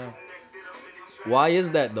right now. Why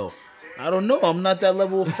is that though? I don't know. I'm not that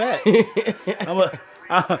level of fat.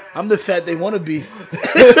 I'm the fat they want to be.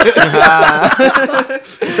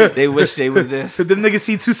 They wish they were this. Them niggas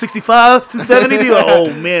see 265, 270. They like,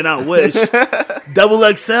 oh man, I wish. Double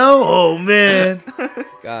XL. Oh man.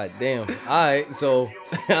 God damn. All right, so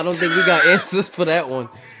I don't think we got answers for that one.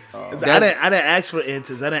 I didn't ask for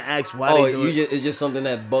answers. I didn't ask why they do it. It's just something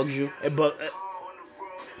that bugs you. But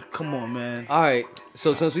come on, man. All right.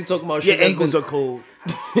 So since we talking about your ankles are cold.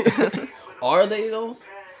 Are they though?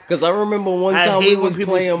 Because I remember one time we was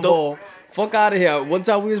playing ball. Fuck out of here. One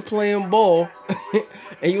time we was playing ball,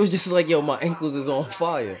 and you was just like, "Yo, my ankles is on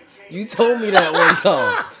fire." You told me that one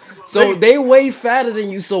time. So they way fatter than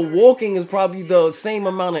you. So walking is probably the same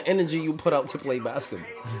amount of energy you put out to play basketball.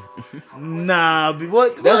 Nah,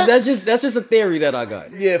 what? That's just a theory that I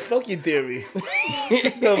got. Yeah, fuck your theory.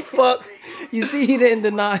 The fuck. You see, he didn't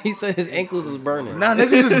deny. He said his ankles was burning. Nah,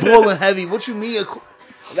 niggas is balling heavy. What you mean?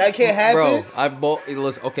 That can't happen, bro.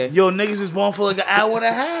 Listen, okay. Yo, niggas is balling for like an hour and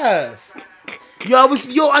a half.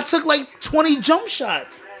 I took like 20 jump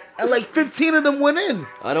shots, and like 15 of them went in.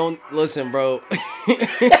 I don't listen, bro.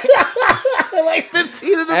 Like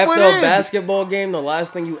 15 of them After went a in. basketball game, the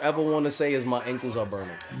last thing you ever want to say is my ankles are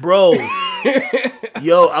burning, bro.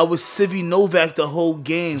 Yo, I was Civi Novak the whole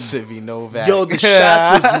game. Civi Novak. Yo, the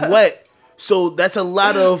shots was wet. So that's a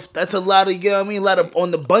lot of you know what I mean? A lot of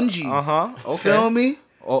on the bungees. Okay. Feel me?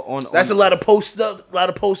 That's a lot of post up,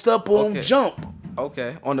 boom, jump.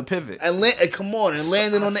 Okay, on the pivot. And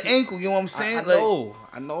landing on the ankle, you know what I'm saying?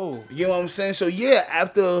 I know. You know what I'm saying? So yeah,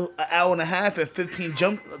 after an hour and a half and 20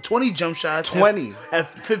 jump shots. 20. And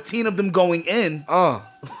 15 of them going in.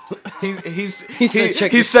 He's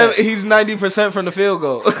 90% from the field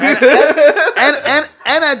goal. and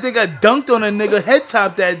I think I dunked on a nigga head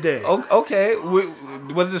top that day. Okay.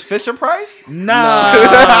 Was this Fisher Price? Nah,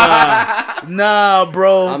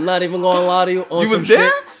 bro. I'm not even gonna lie to you. You was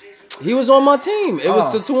there? He was on my team. It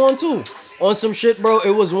was the 2-on-2. On some shit, bro. It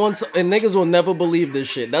was once, and niggas will never believe this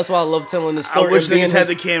shit. That's why I love telling the story. I wish niggas had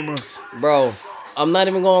the cameras. Bro, I'm not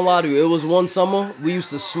even gonna lie to you. It was one summer, we used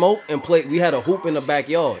to smoke and play. We had a hoop in the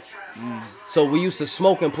backyard. So we used to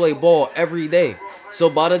smoke and play ball every day. So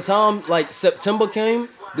by the time, like, September came,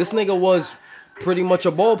 this nigga was pretty much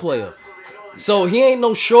a ball player. So he ain't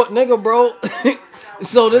no short nigga, bro.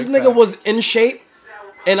 So this nigga was in shape.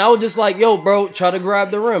 And I was just like, yo, bro, try to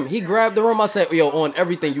grab the rim. He grabbed the rim. I said, yo, on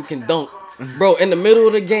everything you can dunk. Bro, in the middle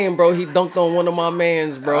of the game, bro, he dunked on one of my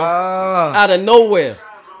mans, bro. Out of nowhere.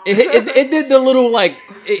 It did the little, like,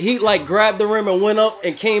 he, like, grabbed the rim and went up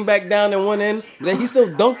and came back down and went in. Then he still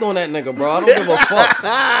dunked on that nigga, bro. I don't give a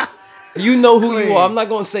fuck. You know who you are. I'm not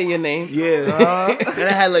going to say your name. Yeah. And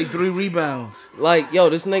I had, like, 3 rebounds. Like, yo,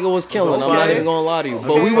 this nigga was killing. I'm not even going to lie to you.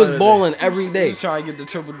 But we was balling every day. He was trying to get the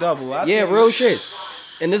triple-double. Yeah, real shit.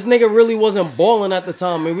 And this nigga really wasn't balling at the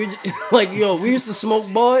time. And we just, like, yo, we used to smoke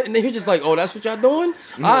ball, and then he was just like, oh, that's what y'all doing?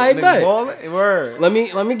 All right, bet. Balling? Word. Let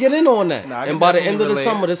me get in on that. And by the end of the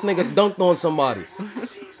summer, this nigga dunked on somebody.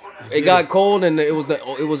 It got cold, and it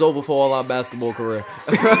was over for all our basketball career.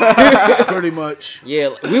 Pretty much.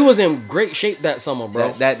 Yeah, we was in great shape that summer,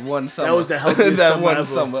 bro. That one summer. That was the healthiest summer ever.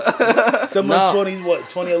 Summer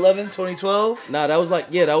 2011, 2012? Nah, that was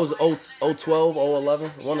like, that was 012,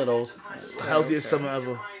 011, one of those. Healthiest summer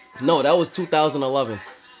ever. No, that was 2011.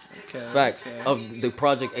 Okay. Facts. Of the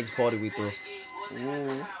Project X party we threw.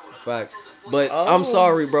 Ooh. Facts. But I'm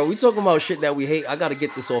sorry, bro. We talking about shit that we hate. I got to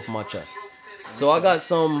get this off my chest. So I got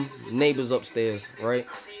some neighbors upstairs, right?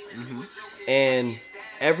 Mm-hmm. And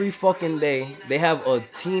every fucking day, they have a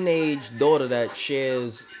teenage daughter that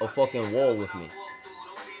shares a fucking wall with me.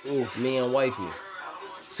 Oof. Me and wifey.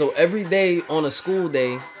 So every day on a school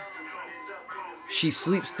day, she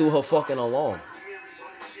sleeps through her fucking alarm.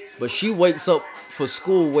 But she wakes up for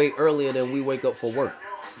school way earlier than we wake up for work.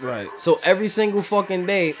 Right. So every single fucking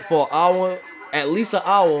day for an hour, at least an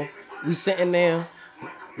hour, we sitting there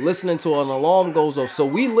listening to an alarm goes off. So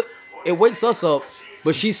it wakes us up,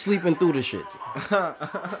 but she's sleeping through the shit.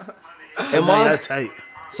 Am I tight?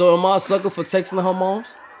 So am I a sucker for texting her moms?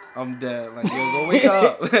 I'm dead. Like, yo, go wake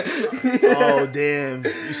up. Oh, damn.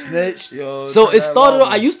 You snitched? Yo, so it started,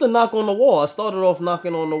 I used to knock on the wall. I started off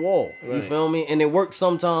knocking on the wall. Right. You feel me? And it worked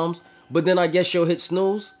sometimes. But then I guess you'll hit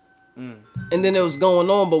snooze. And then it was going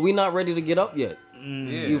on, but we not ready to get up yet.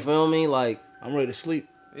 Yeah. You feel me? Like, I'm ready to sleep.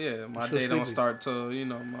 Yeah, my day don't start till,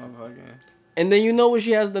 motherfucking. And then you know when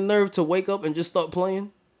she has the nerve to wake up and just start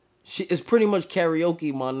playing? It's pretty much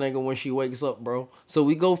karaoke, my nigga, when she wakes up, bro. So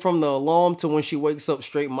we go from the alarm to when she wakes up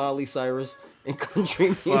straight Miley Cyrus. in country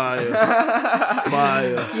music.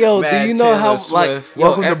 Fire. Yo, Mad do you know how Taylor like Swift.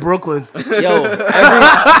 Welcome to Brooklyn.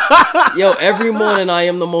 Every morning I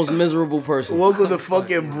am the most miserable person. Welcome to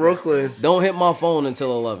fucking Brooklyn. Don't hit my phone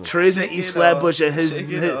until 11. Trey's in East Flatbush and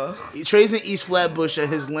Trey's in East Flatbush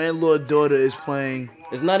and his landlord daughter is playing.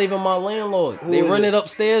 It's not even my landlord. They rent it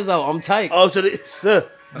upstairs out. I'm tight. Oh, so the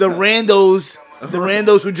randos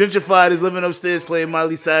who gentrified is living upstairs playing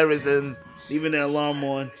Miley Cyrus and leaving their alarm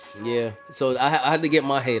on. Yeah. So I had to get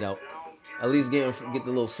my hate out. At least get the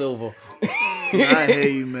little silver. I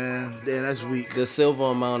hate you, man. Damn, that's weak. The silver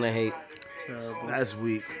amount of hate. Terrible. That's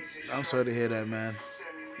weak. I'm sorry to hear that, man.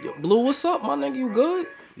 Yo, Blue, what's up, my nigga? You good?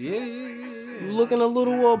 Yeah. You looking a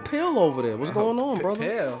little pale over there. What's going on, brother?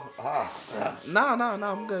 Pale. Nah,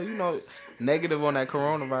 I'm good. You know, negative on that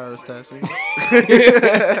coronavirus test. You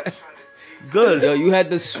know? Good. Yo, you had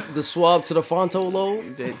the swab to the Fonto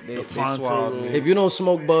lobe? They Fonto swabbed lobe. me. If you don't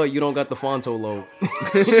smoke bud, you don't got the Fonto lobe.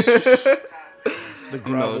 The You know,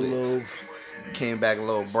 gravel lobe. Came back a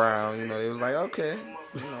little brown. You know, they was like, okay.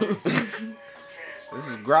 You know. This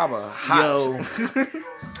is grabba hot. Yo,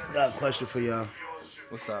 I got a question for y'all.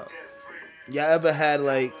 What's up? Y'all ever had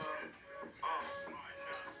like?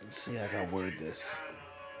 Let's see how I can word this.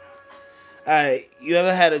 Alright, you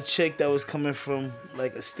ever had a chick that was coming from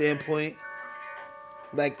like a standpoint,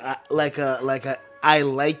 like a I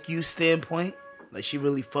like you standpoint, like she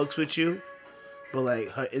really fucks with you, but like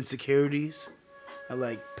her insecurities, or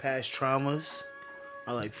like past traumas,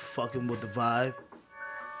 are like fucking with the vibe,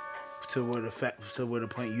 to where the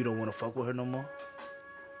point you don't want to fuck with her no more.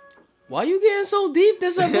 Why you getting so deep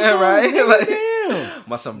this episode? Yeah, right? Nigga, Like- damn.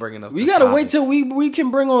 My son bringing up. We the gotta topics. wait till we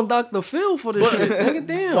can bring on Dr. Phil for this shit. Nigga,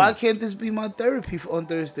 damn. Why can't this be my therapy on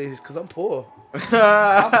Thursdays? Because I'm poor.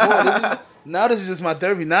 I'm poor. This is just my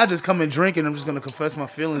therapy. Now I just come and drink and I'm just going to confess my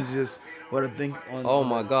feelings. Just what I think. Oh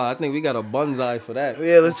my God, I think we got a bonsai for that.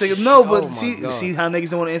 Yeah, let's take it. No, but Oh my God. see how niggas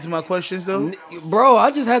don't want to answer my questions, though? Bro, I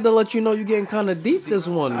just had to let you know you getting kind of deep this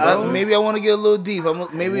one, bro. Maybe I want to get a little deep.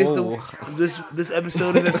 Maybe Whoa. it's this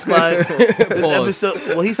episode is inspired. This Pause.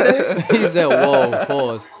 episode, what he said? He said, whoa,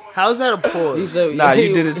 pause. How's that a pause? He said, Nah,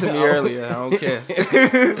 you did it to me earlier. I don't care.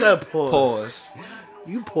 How's that a pause? Pause.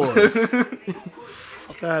 You pause.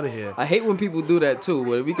 Fuck out of here. I hate when people do that too,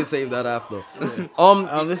 but we can save that after.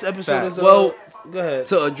 This episode is Well, go ahead.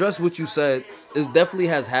 to address what you said, this definitely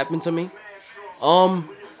has happened to me.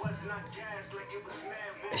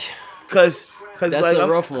 Cause That's like a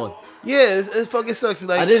rough one. yeah, it fucking sucks.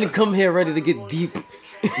 Like I didn't come here ready to get deep.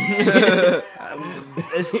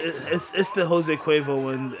 it's the Jose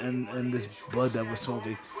Cuervo and this bud that we're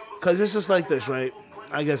smoking. Cause it's just like this, right?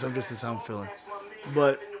 I guess I'm just this how I'm feeling.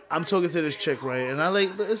 But I'm talking to this chick, right? And I like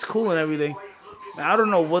it's cool and everything. I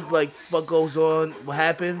don't know what like fuck goes on, what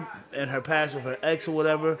happened in her past with her ex or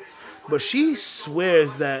whatever. But she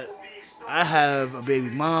swears that I have a baby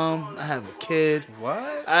mom, I have a kid,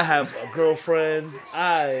 What? I have a girlfriend,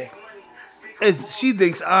 she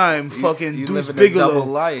thinks I'm fucking You Deuce living a double Bigelow.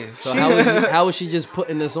 life. So how is she just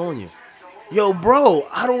putting this on you? Yo, bro,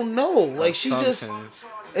 I don't know. Like she just, Assumptions.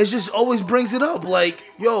 it just always brings it up. Like,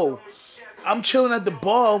 yo, I'm chilling at the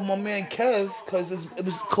bar with my man Kev because it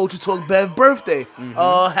was Culture Talk Bev birthday.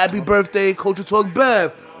 Happy birthday, Culture Talk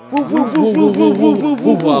Bev. Woo woo woo woo woo woo woo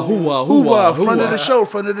woo woo woo. Front of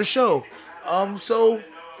the show. So.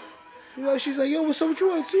 You know, she's like, yo, what's up with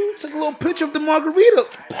you? Too? Took a little picture of the margarita.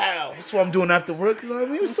 Pow. That's what I'm doing after work. You know what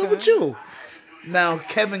I mean? What's up with you? Now,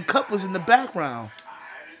 Kevin Cup was in the background.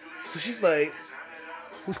 So she's like,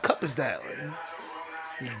 whose cup is that?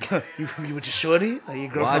 Like, you with your shorty? Like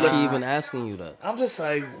your Why girlfriend? is she even asking you that? I'm just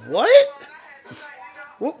like, what?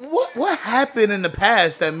 What happened in the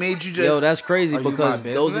past that made you just... Yo, that's crazy Are you because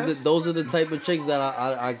my those business? are the type of chicks that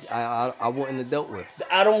I wouldn't have dealt with.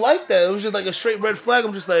 I don't like that. It was just like a straight red flag.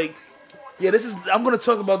 I'm just like, yeah, I'm going to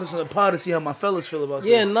talk about this on the pod to see how my fellas feel about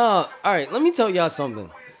Yeah, this. nah. All right, let me tell y'all something.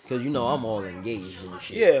 Because, you know, I'm all engaged and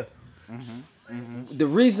shit. Yeah. The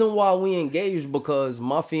reason why we engaged because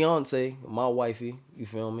my fiance, my wifey, you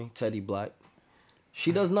feel me, Teddy Black,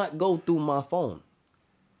 she does not go through my phone.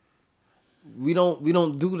 We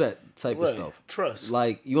don't do that type of stuff. Trust.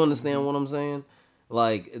 Like, you understand what I'm saying?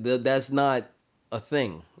 Like, that's not a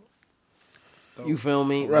thing. You feel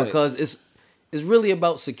me? Right. Because it's really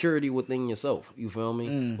about security within yourself. You feel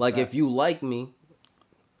me? Like, if you like me,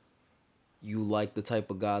 you like the type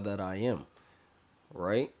of guy that I am.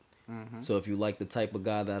 Right? So if you like the type of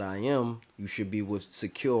guy that I am, you should be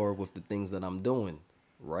secure with the things that I'm doing.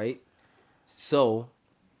 Right? So,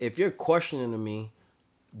 if you're questioning me,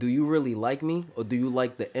 do you really like me? Or do you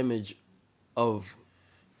like the image of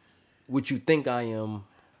what you think I am,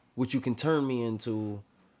 what you can turn me into,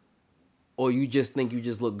 or you just think you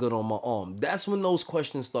just look good on my arm? That's when those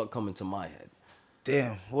questions start coming to my head.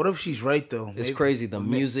 Damn, what if she's right though? It's crazy. The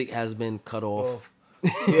music has been cut off.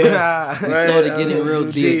 Yeah, we started getting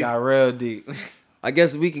real deep. Got real deep. I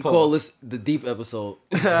guess we can call this the deep episode.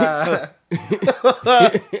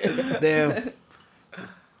 Damn.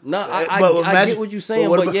 No, I get what you're saying,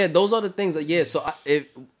 but yeah, those are the things. So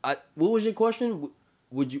what was your question?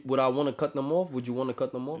 Would I want to cut them off? Would you want to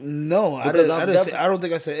cut them off? No, I don't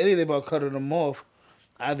think I said anything about cutting them off.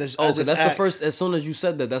 Because that's the first. As soon as you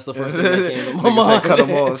said that, that's the first thing that came to my mind. Cut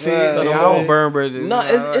them off. See, I don't burn bridges. No,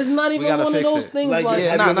 it's not even one of those things.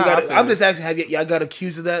 I'm just asking. Have y'all got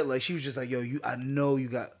accused of that? Like she was just like, yo, I know you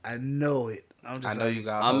got. I know it. I know you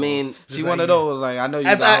got. I mean, she one of those. Like I know you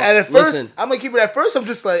got. And at first, I'm gonna keep it. At first, I'm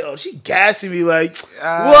just like, oh, she gassing me. Like what?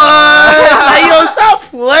 Like yo, stop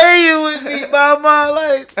playing with me, mama.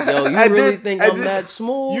 Like yo, you really think I'm that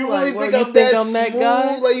smooth? You really think I'm that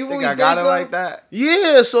guy? Like you really think I got it like that?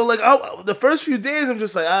 Yeah. So like, the first few days, I'm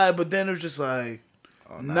just like, all right, but then it was just like,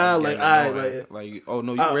 nah, like, all right, like, oh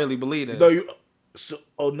no, you really believe it? No, you. So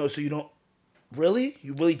you don't really?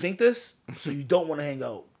 You really think this? So you don't want to hang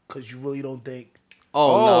out? Because you really don't think.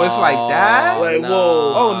 Oh, it's like that. Like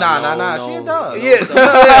whoa. Oh nah. She does. Yeah.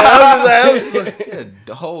 I was like,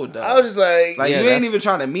 the whole dog. I was just like you ain't even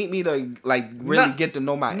trying to meet me to like really get to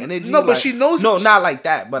know my energy. No, but she knows. No, not like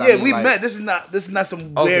that. But yeah, we met. This is not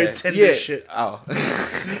some weird Tinder shit. Oh.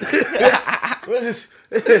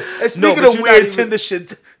 And speaking of weird Tinder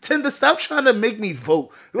shit, Tinder, stop trying to make me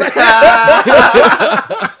vote.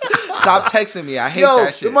 Stop texting me. I hate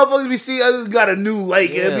that shit. The motherfuckers be see I got a new and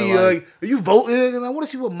be like, are you voting? And I want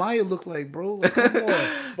to see what Maya look like, bro. Like, come on.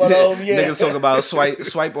 But niggas talk about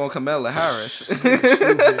swipe on Kamala Harris.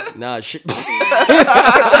 Nah, shit.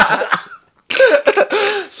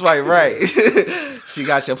 Swipe right. She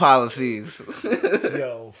got your policies.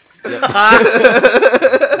 Yo.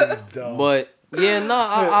 But yeah,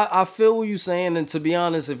 I feel what you're saying, and to be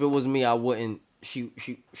honest, if it was me, I wouldn't. She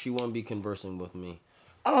wouldn't be conversing with me.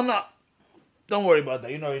 Oh no, don't worry about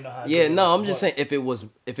that. You already know how. Yeah, no, I'm just saying if it was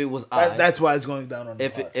that's why it's going down on.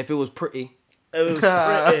 If it was pretty,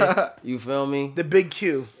 you feel me? The big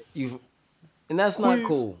Q. And that's not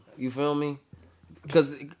cool. You feel me?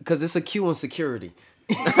 Because it's a Q in security.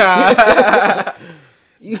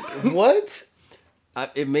 What?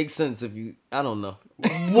 It makes sense if you. I don't know.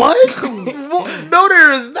 What? No,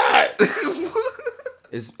 there is not.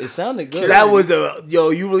 It sounded good. That was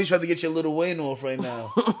you really tried to get your Lil Wayne off right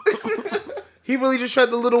now. He really just tried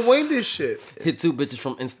to Lil Wayne this shit. Hit 2 bitches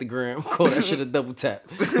from Instagram. Call that shit a double tap.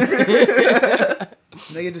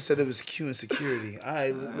 Nigga just said it was Q and security. All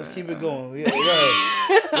right, let's keep it going. Yeah,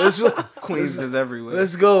 right. Queens is everywhere.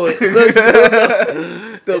 Let's go.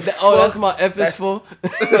 That's my F is for.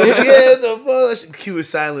 Yeah, the fuck. Q is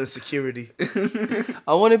silent security.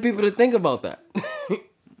 I wanted people to think about that.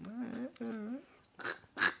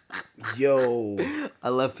 Yo. I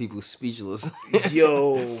left people speechless.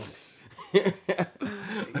 Yo.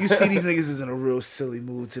 You see these niggas is in a real silly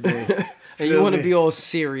mood today. And you want to be all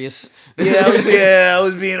serious. Yeah, I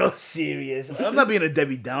was being all serious. I'm not being a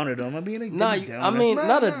Debbie Downer, though. I'm not being a Debbie Downer. I mean,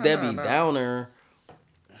 not a Debbie Downer.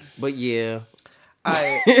 But yeah.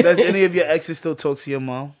 Does any of your exes still talk to your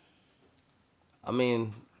mom? I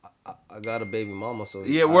mean, I got a baby mama, so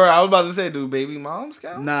yeah. I was about to say, do baby moms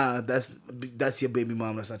count? Nah, that's your baby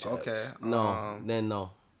mom. That's not your okay. ex. No, then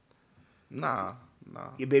no. Nah.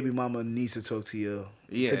 Your baby mama needs to talk to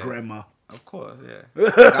to grandma. Of course, yeah.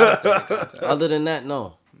 Other than that,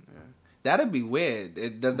 no. Yeah. That'd be weird.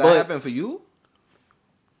 Does that happen for you?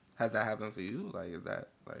 Has that happened for you? Like, is that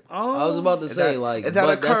like? I was about to say, is that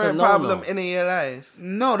a current problem in your life?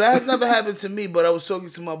 No, that has never happened to me. But I was talking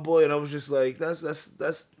to my boy, and I was just like,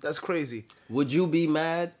 that's crazy. Would you be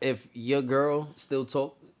mad if your girl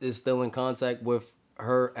is still in contact with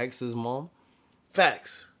her ex's mom?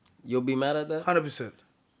 Facts. You'll be mad at that? 100%.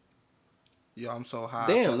 Yo, I'm so high.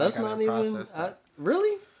 Damn, that's not even.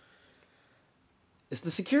 Really? It's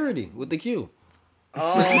the security with the Q.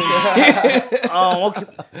 Okay.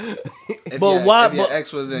 But why? If your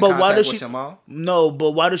ex was in contact with your mom? No,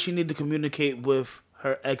 but why does she need to communicate with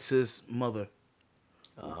her ex's mother?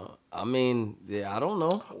 I mean, I don't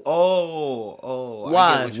know. Oh.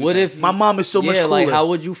 Why? What if my mom is so much cooler? Like, how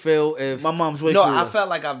would you feel if my mom's way cooler? No, I felt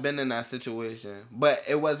like I've been in that situation, but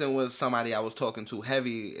it wasn't with somebody I was talking to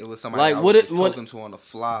heavy. It was somebody I was talking to on the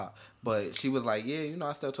fly. But she was like, yeah,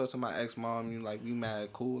 I still talk to my ex-mom. You like, we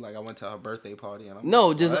mad cool. Like, I went to her birthday party. And I'm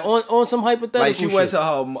like, just on some hypothetical shit. Like, she went to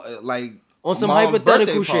her, like, on some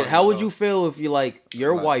hypothetical shit. How would you feel if you, like,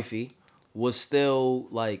 your wifey was still,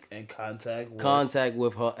 like, in contact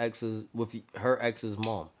with her ex's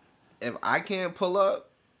mom? if I can't pull up,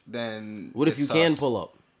 then what if you can pull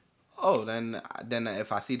up? Oh, then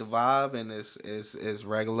if I see the vibe and it's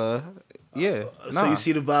regular, yeah. So you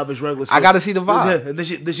see the vibe is regular. So I gotta see the vibe.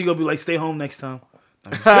 Then she gonna be like, stay home next time.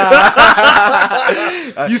 You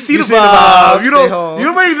see the vibe. You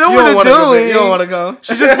already know what they're doing. You don't want to go.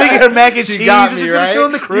 She's just making her mac and cheese. She got me, just right? gonna show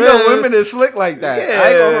in the crib. You know, women is slick like that. Yeah. I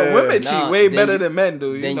ain't gonna, women cheat way better than men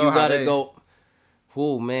do. Then you gotta go.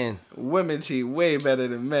 Oh man, women cheat way better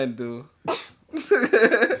than men do.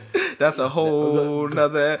 That's a whole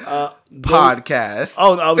nother podcast.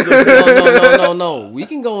 Oh, I was gonna say no. We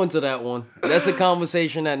can go into that one. That's a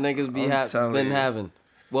conversation that niggas been having.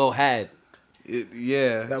 Well, had.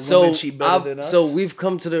 Yeah. That women cheat better than us. So we've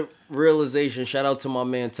come to the realization. Shout out to my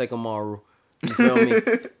man Tekamaru. You feel me?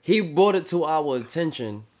 He brought it to our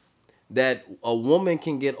attention that a woman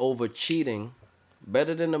can get over cheating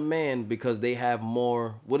better than a man because they have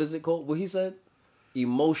more. What is it called? What he said?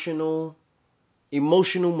 Emotional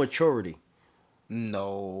maturity.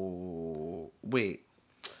 No, wait.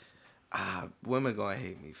 Women gonna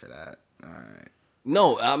hate me for that. All right.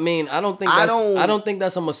 No, I mean I don't think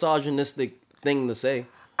that's a misogynistic thing to say.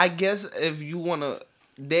 I guess if you wanna,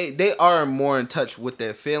 they are more in touch with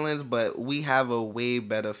their feelings, but we have a way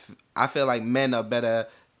better. I feel like men are better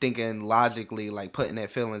thinking logically, like putting their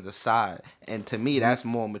feelings aside, and to me that's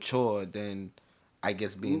more mature than I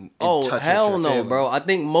guess being. In touch hell with your no, feelings. bro! I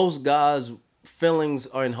think most guys' feelings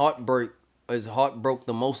are in heartbroke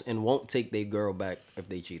the most and won't take their girl back if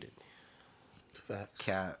they cheated. Facts.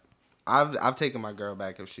 Cap. I've taken my girl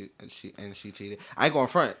back if she cheated. I ain't going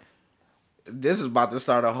front. This is about to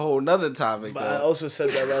start a whole nother topic. But I also said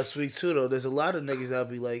that last week too. Though there's a lot of niggas that'll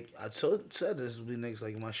be like, said this will be niggas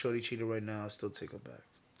like my shorty cheated right now. I'll still take her back.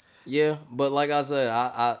 Yeah, but like I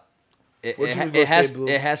said,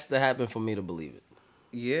 it has to happen for me to believe it.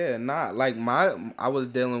 Yeah, like I was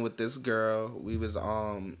dealing with this girl. We was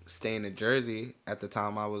staying in Jersey at the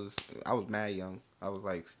time. I was mad young. I was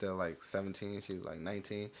like still like 17. She was like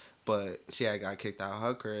 19. But she had got kicked out of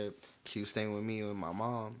her crib. She was staying with me and my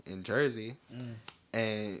mom in Jersey.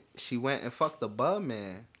 And she went and fucked the bud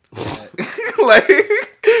man. Like,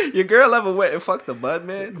 your girl ever went and fucked the bud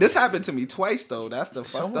man? This happened to me twice, though. That's the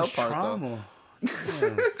fucked up part, trauma.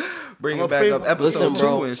 Though. Bring it back up episode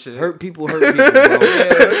 2 and shit. Hurt people, bro. Hurt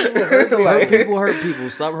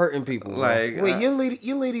people. Stop hurting people. Bro. Like, wait,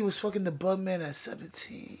 your lady was fucking the bud man at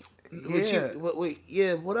 17.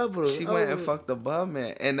 Yeah. Whatever. She went and fucked the bud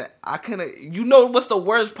man, and I couldn't. You know what's the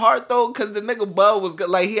worst part though? Because the nigga bud was good.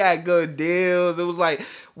 Like he had good deals. It was like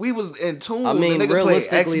we was in tune. I mean, the nigga played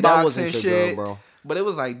Xbox that wasn't and your shit. girl, bro. But it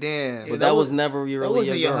was like, damn. But that was never really that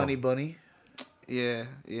wasn't your girl. honey bunny. Yeah.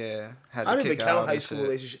 Had to I didn't even kick count out high school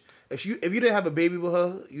relationship. If you didn't have a baby with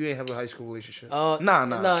her, you ain't have a high school relationship.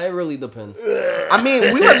 Nah. It really depends. I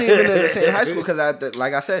mean, we wasn't even in the same high school because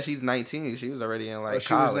like I said, she's 19. She was already in like college.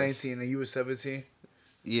 She was 19 and you was 17.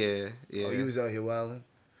 Yeah. Oh, you was out here wilding.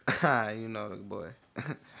 You know the boy.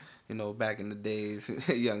 You know, back in the days,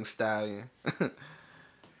 young stallion.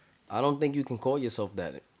 I don't think you can call yourself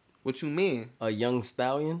that. What you mean? A young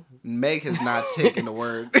stallion? Meg has not taken the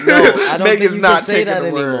word. No, I don't Meg think is you not can say taking that the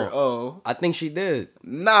anymore. word. Oh, I think she did.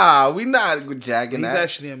 Nah, we not jagging He's that. He's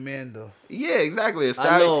actually a man though. Yeah, exactly. A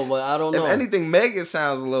I know, but I don't know. If anything, Megan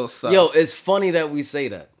sounds a little sus. Yo, it's funny that we say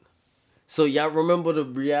that. So y'all remember the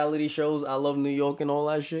reality shows I Love New York and all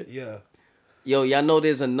that shit? Yeah. Yo, y'all know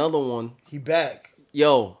there's another one. He back.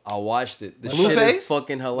 Yo, I watched it. The shit is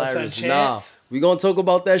fucking hilarious. Nah, we gonna talk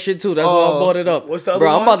about that shit too. That's why I brought it up. What's the other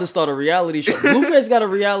Bro, one? I'm about to start a reality show. Blueface got a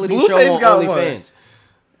reality show on OnlyFans.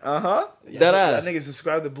 That nigga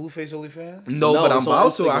subscribed to Blueface OnlyFans? No, but I'm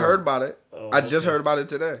about to. I heard about it. I just heard about it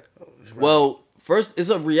today. Well, first, it's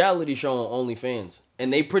a reality show on OnlyFans.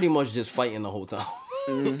 And they pretty much just fighting the whole time.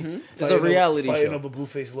 It's a reality show. Fighting over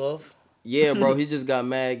Blueface love? Yeah, bro. He just got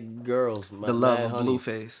mad girls. The love of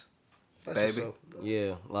Blueface. Baby.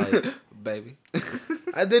 Yeah, like baby.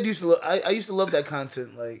 I used to love that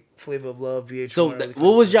content, like Flavor of Love, VH1. So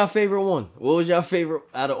what was your favorite one? What was your favorite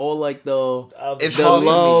out of all like the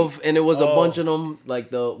love and it was a bunch of them?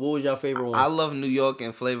 Like what was your favorite one? I Love New York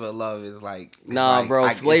and Flavor of Love is like bro.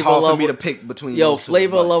 Flavor it's hard of Love for me to pick between. Yo,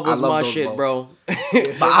 Flavor of Love was my shit, bro. But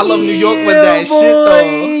I Love New York with that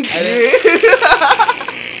shit though.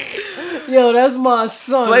 Yo, that's my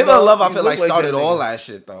son. Flavor of Love, I feel like started all that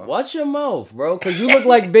shit though. Watch your mouth, bro, because you look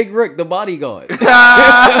like Big Rick, the bodyguard.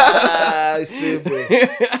 Stupid.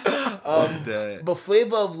 But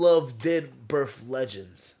Flavor of Love did birth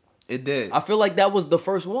legends. It did. I feel like that was the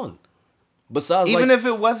first one. Besides, even like, if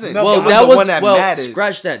it wasn't, well, it was that the was one that mattered.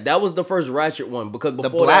 Scratch that. That was the first Ratchet one because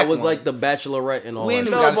before that was like the Bachelorette and all. We that. ain't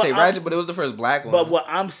even gotta say Ratchet, but it was the first black one. But what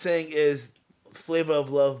I'm saying is, Flavor of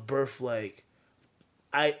Love, Birth, like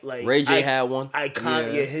Ray J had one.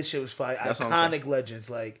 Iconic, yeah, his shit was fire. Iconic legends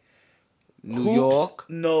like New Hoops, York,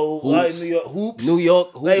 no, Hoops. New York, Hoops, New York,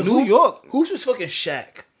 Hoops. like, New York. Hoops was fucking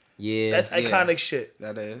Shaq. Yeah, That's iconic shit.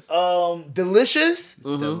 That is Delicious,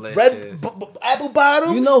 delicious. Red Apple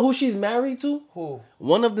Bottoms. You know who she's married to? Who?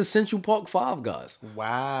 One of the Central Park 5 guys.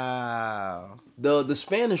 Wow. The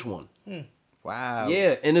Spanish one. Wow.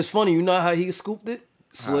 Yeah, and it's funny. You know how he scooped it?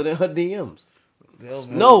 Slid in her DMs. Yo,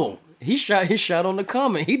 No, he shot his shot on the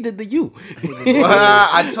comment. He did the you.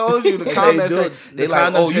 I told you the comment section. They The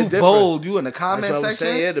like, condoms oh, are you different. bold. You in the comment That's what I'm section?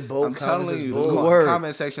 saying, yeah, the bold I'm comments telling is you, bold. the Word.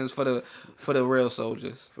 comment sections for the real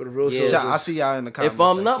soldiers. For the real Yeah. soldiers. I see y'all in the comments. If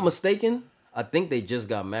I'm not mistaken, I think they just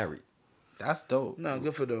got married. That's dope. No,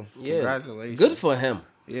 good for them. Yeah, Congratulations. good for him.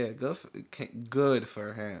 Yeah, good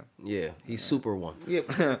for him. Yeah, he's super one. Yeah,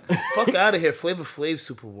 fuck out of here. Flavor Flav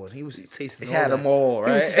Super One. He was tasting. He all had that. them all,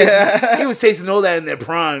 right? He was tasting all that in their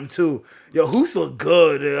prime too. Yo, Hoops look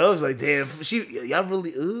good. And I was like, damn, y'all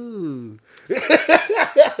really ooh.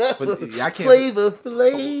 But I can't. Flavor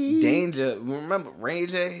Flav. Danger. Remember Ray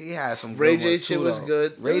J? He had some. Ray good J ones shit too, was though.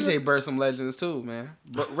 good. Ray J burst some legends too, man.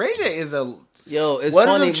 But Ray J is a. Yo, it's One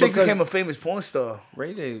of funny them chicks because became a famous porn star.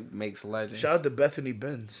 Ray J makes legends. Shout out to Bethany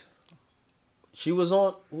Benz. she was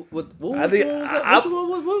on. What I think one was that? I- Which one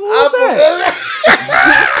was, what was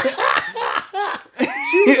that?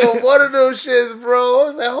 She was on one of those shits, bro. I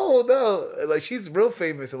was like, hold up. Like, she's real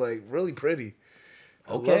famous and, like, really pretty.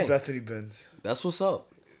 I Okay. love Bethany Benz. That's what's up.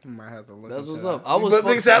 I might have to look. That's into what's that. up. I was. But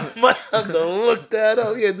niggas, I might have to look that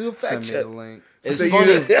up. Yeah, do a fact Send me check. the link. It's So you-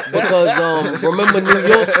 funny because remember New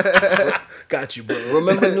York. Got you, bro.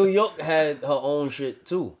 Remember New York had her own shit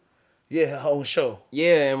too. Yeah, her own show.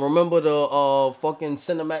 Yeah, and remember the fucking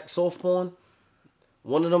Cinemax soft porn?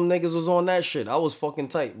 One of them niggas was on that shit. I was fucking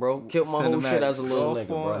tight, bro. Killed my whole Cinemax shit as a little soft nigga,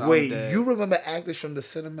 bro. porn? Wait, dead. you remember actors from the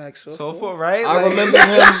Cinemax show? So for right? I Like- remember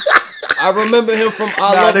him. I remember him from I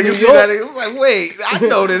Nah, Love New niggas see York. that. Niggas like, wait, I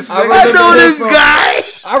know this. I Nigga. I know him this from- guy.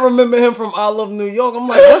 I remember him from I Love New York. I'm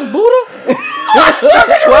like, that's Buddha?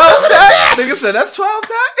 12 pack. Nigga said that's 12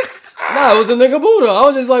 pack. Nah, it was the nigga Buddha. I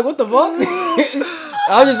was just like, what the fuck?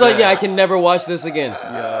 I was just like, yeah, I can never watch this again.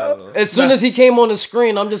 As soon as he came on the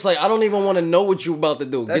screen, I'm just like, I don't even want to know what you about to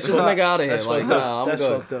do. Get this nigga out of here. That's Like, fucked up. nah, I'm That's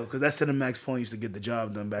good. fucked up because that Cinemax point used to get the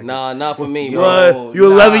job done back Nah, not for me, Yo. bro. What?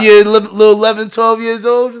 You 11 years, little 11, 12 years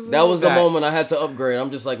old? That was the Fact. moment I had to upgrade. I'm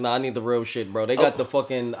just like, nah, I need the real shit, bro. They got the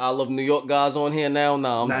fucking I Love New York guys on here now.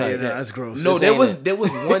 Nah, I'm Nah, tight. yeah, that's gross. No, This there ain't was it. there was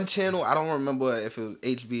one channel. I don't remember if it was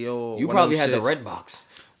HBO. Or You one probably of had them the shits. Red Box.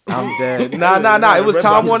 I'm dead. Nah. It was Redbox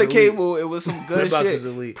Time was Warner elite. Cable. It was some good Redbox shit. was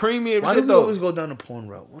elite. Premium Why shit do we though. always go down the porn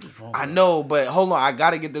route? What is wrong with I us? know, but hold on. I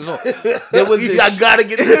gotta get this on. There was this. I gotta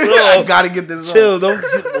get this I on. gotta get this Chill, on.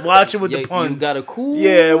 don't watch it with the Yeah, puns. you gotta cool.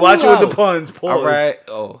 Yeah, watch it with the out. puns. Pause. All right.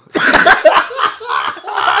 Oh.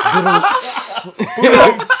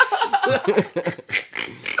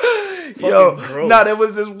 Yo, gross. no, there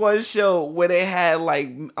was this one show where they had like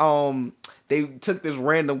they took this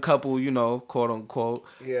random couple, you know, quote unquote,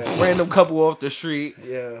 Yeah. random couple off the street,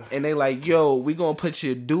 Yeah. and they like, yo, we gonna put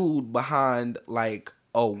your dude behind like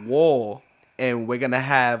a wall, and we're gonna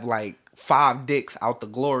have like 5 dicks out the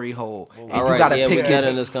glory hole. And All you right, gotta yeah, we pick got your,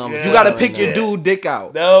 in this conversation. you gotta right pick now. your dude dick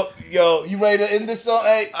out. No, yo, you ready to end this song?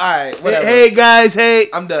 Hey, All right, whatever. hey guys, hey.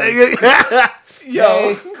 I'm done. Yo,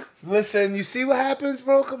 Yo. listen, you see what happens,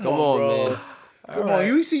 bro? Come on, on, bro. man. Come on,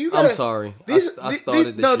 you see, you gotta. I'm sorry. These, I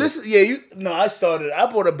started no, this this is yeah. You no, I started.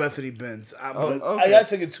 I bought a Bethany Benz. okay. I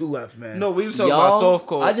took it 2 left, man. No, we was talking about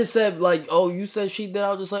softcore. I just said like, oh, you said she did. I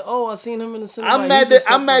was just like, oh, I seen him in the cinema. I'm mad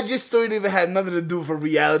that your story didn't even have nothing to do with a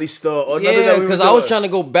reality star or nothing Yeah, that we because was I was on. trying to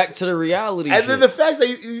go back to the reality. And shit. then the fact that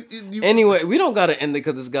you Anyway, we don't gotta end it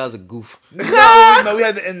because this guy's a goof. no, we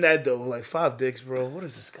had to end that though. Like 5 dicks, bro. What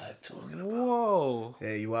is this guy talking about? Whoa.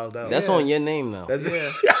 Yeah, you wild out. That's on your name now. That's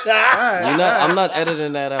it. You're not. I'm not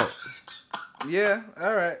editing that out. Yeah,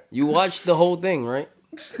 all right. You watched the whole thing, right?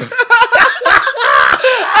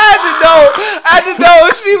 I had to know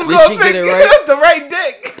if she was Did gonna she pick get it right? the right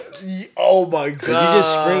dick. Oh my god! Did you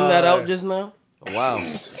just scream that out just now? Wow.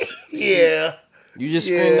 Yeah. You just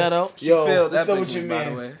screamed that out? Yo, failed that what's up big with your one, by the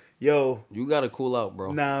man? way. Yo, You gotta cool out,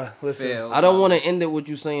 bro. nah, listen. Failed. I don't want to end it with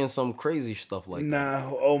you saying some crazy stuff like that.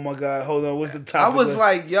 Nah, oh my god, hold on. What's the I topic? was list?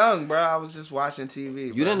 like young, bro. I was just watching TV.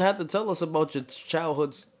 You bro. didn't have to tell us about your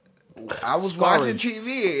childhood's. I was scarring. watching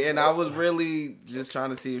TV and I was really just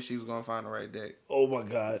trying to see if she was gonna find the right dick. oh my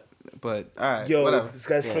god, But all right, yo, whatever. this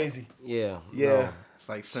guy's Yeah. crazy. Yeah. Yeah. no. It's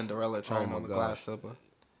like Cinderella trying on the glass slipper.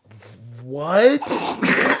 What?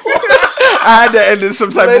 I had to end it some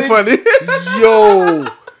type of funny.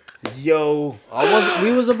 Yo.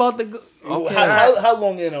 We was about to go. Okay. How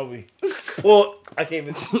long in are we? Well, I can't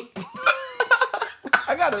even.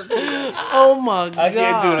 I gotta. Oh my god! I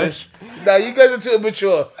can't do this. Nah, you guys are too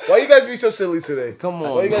immature. Why you guys be so silly today? Come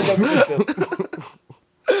on. Why you guys are so silly?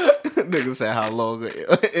 Nigga said how long? This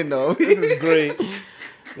is great.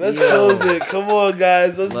 Let's close it. Come on,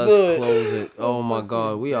 guys. Let's do it. Close it. Oh my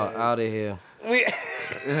god, we are out of here.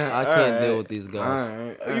 I can't deal with these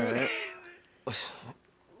guys. All right.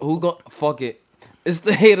 Who gon' fuck it? It's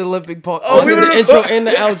the Hate Olympic podcast. Oh, the intro and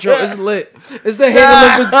the outro. It's lit. It's the Hate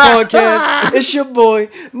Olympics podcast. It's your boy,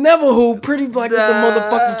 Never Who, Pretty Black with the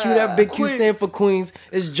motherfucking Q. That big Q stand for Queens.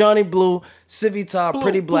 It's Johnny Blue, Civita,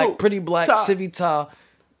 Pretty Black, Civita,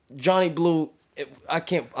 Johnny Blue. I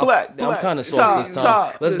can't. I'm kind of soft this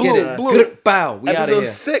time. Let's get it. Blue. Bow. We out of here. Episode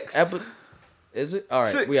 6. Is it? All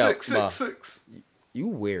right. We out. Six. You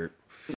weird.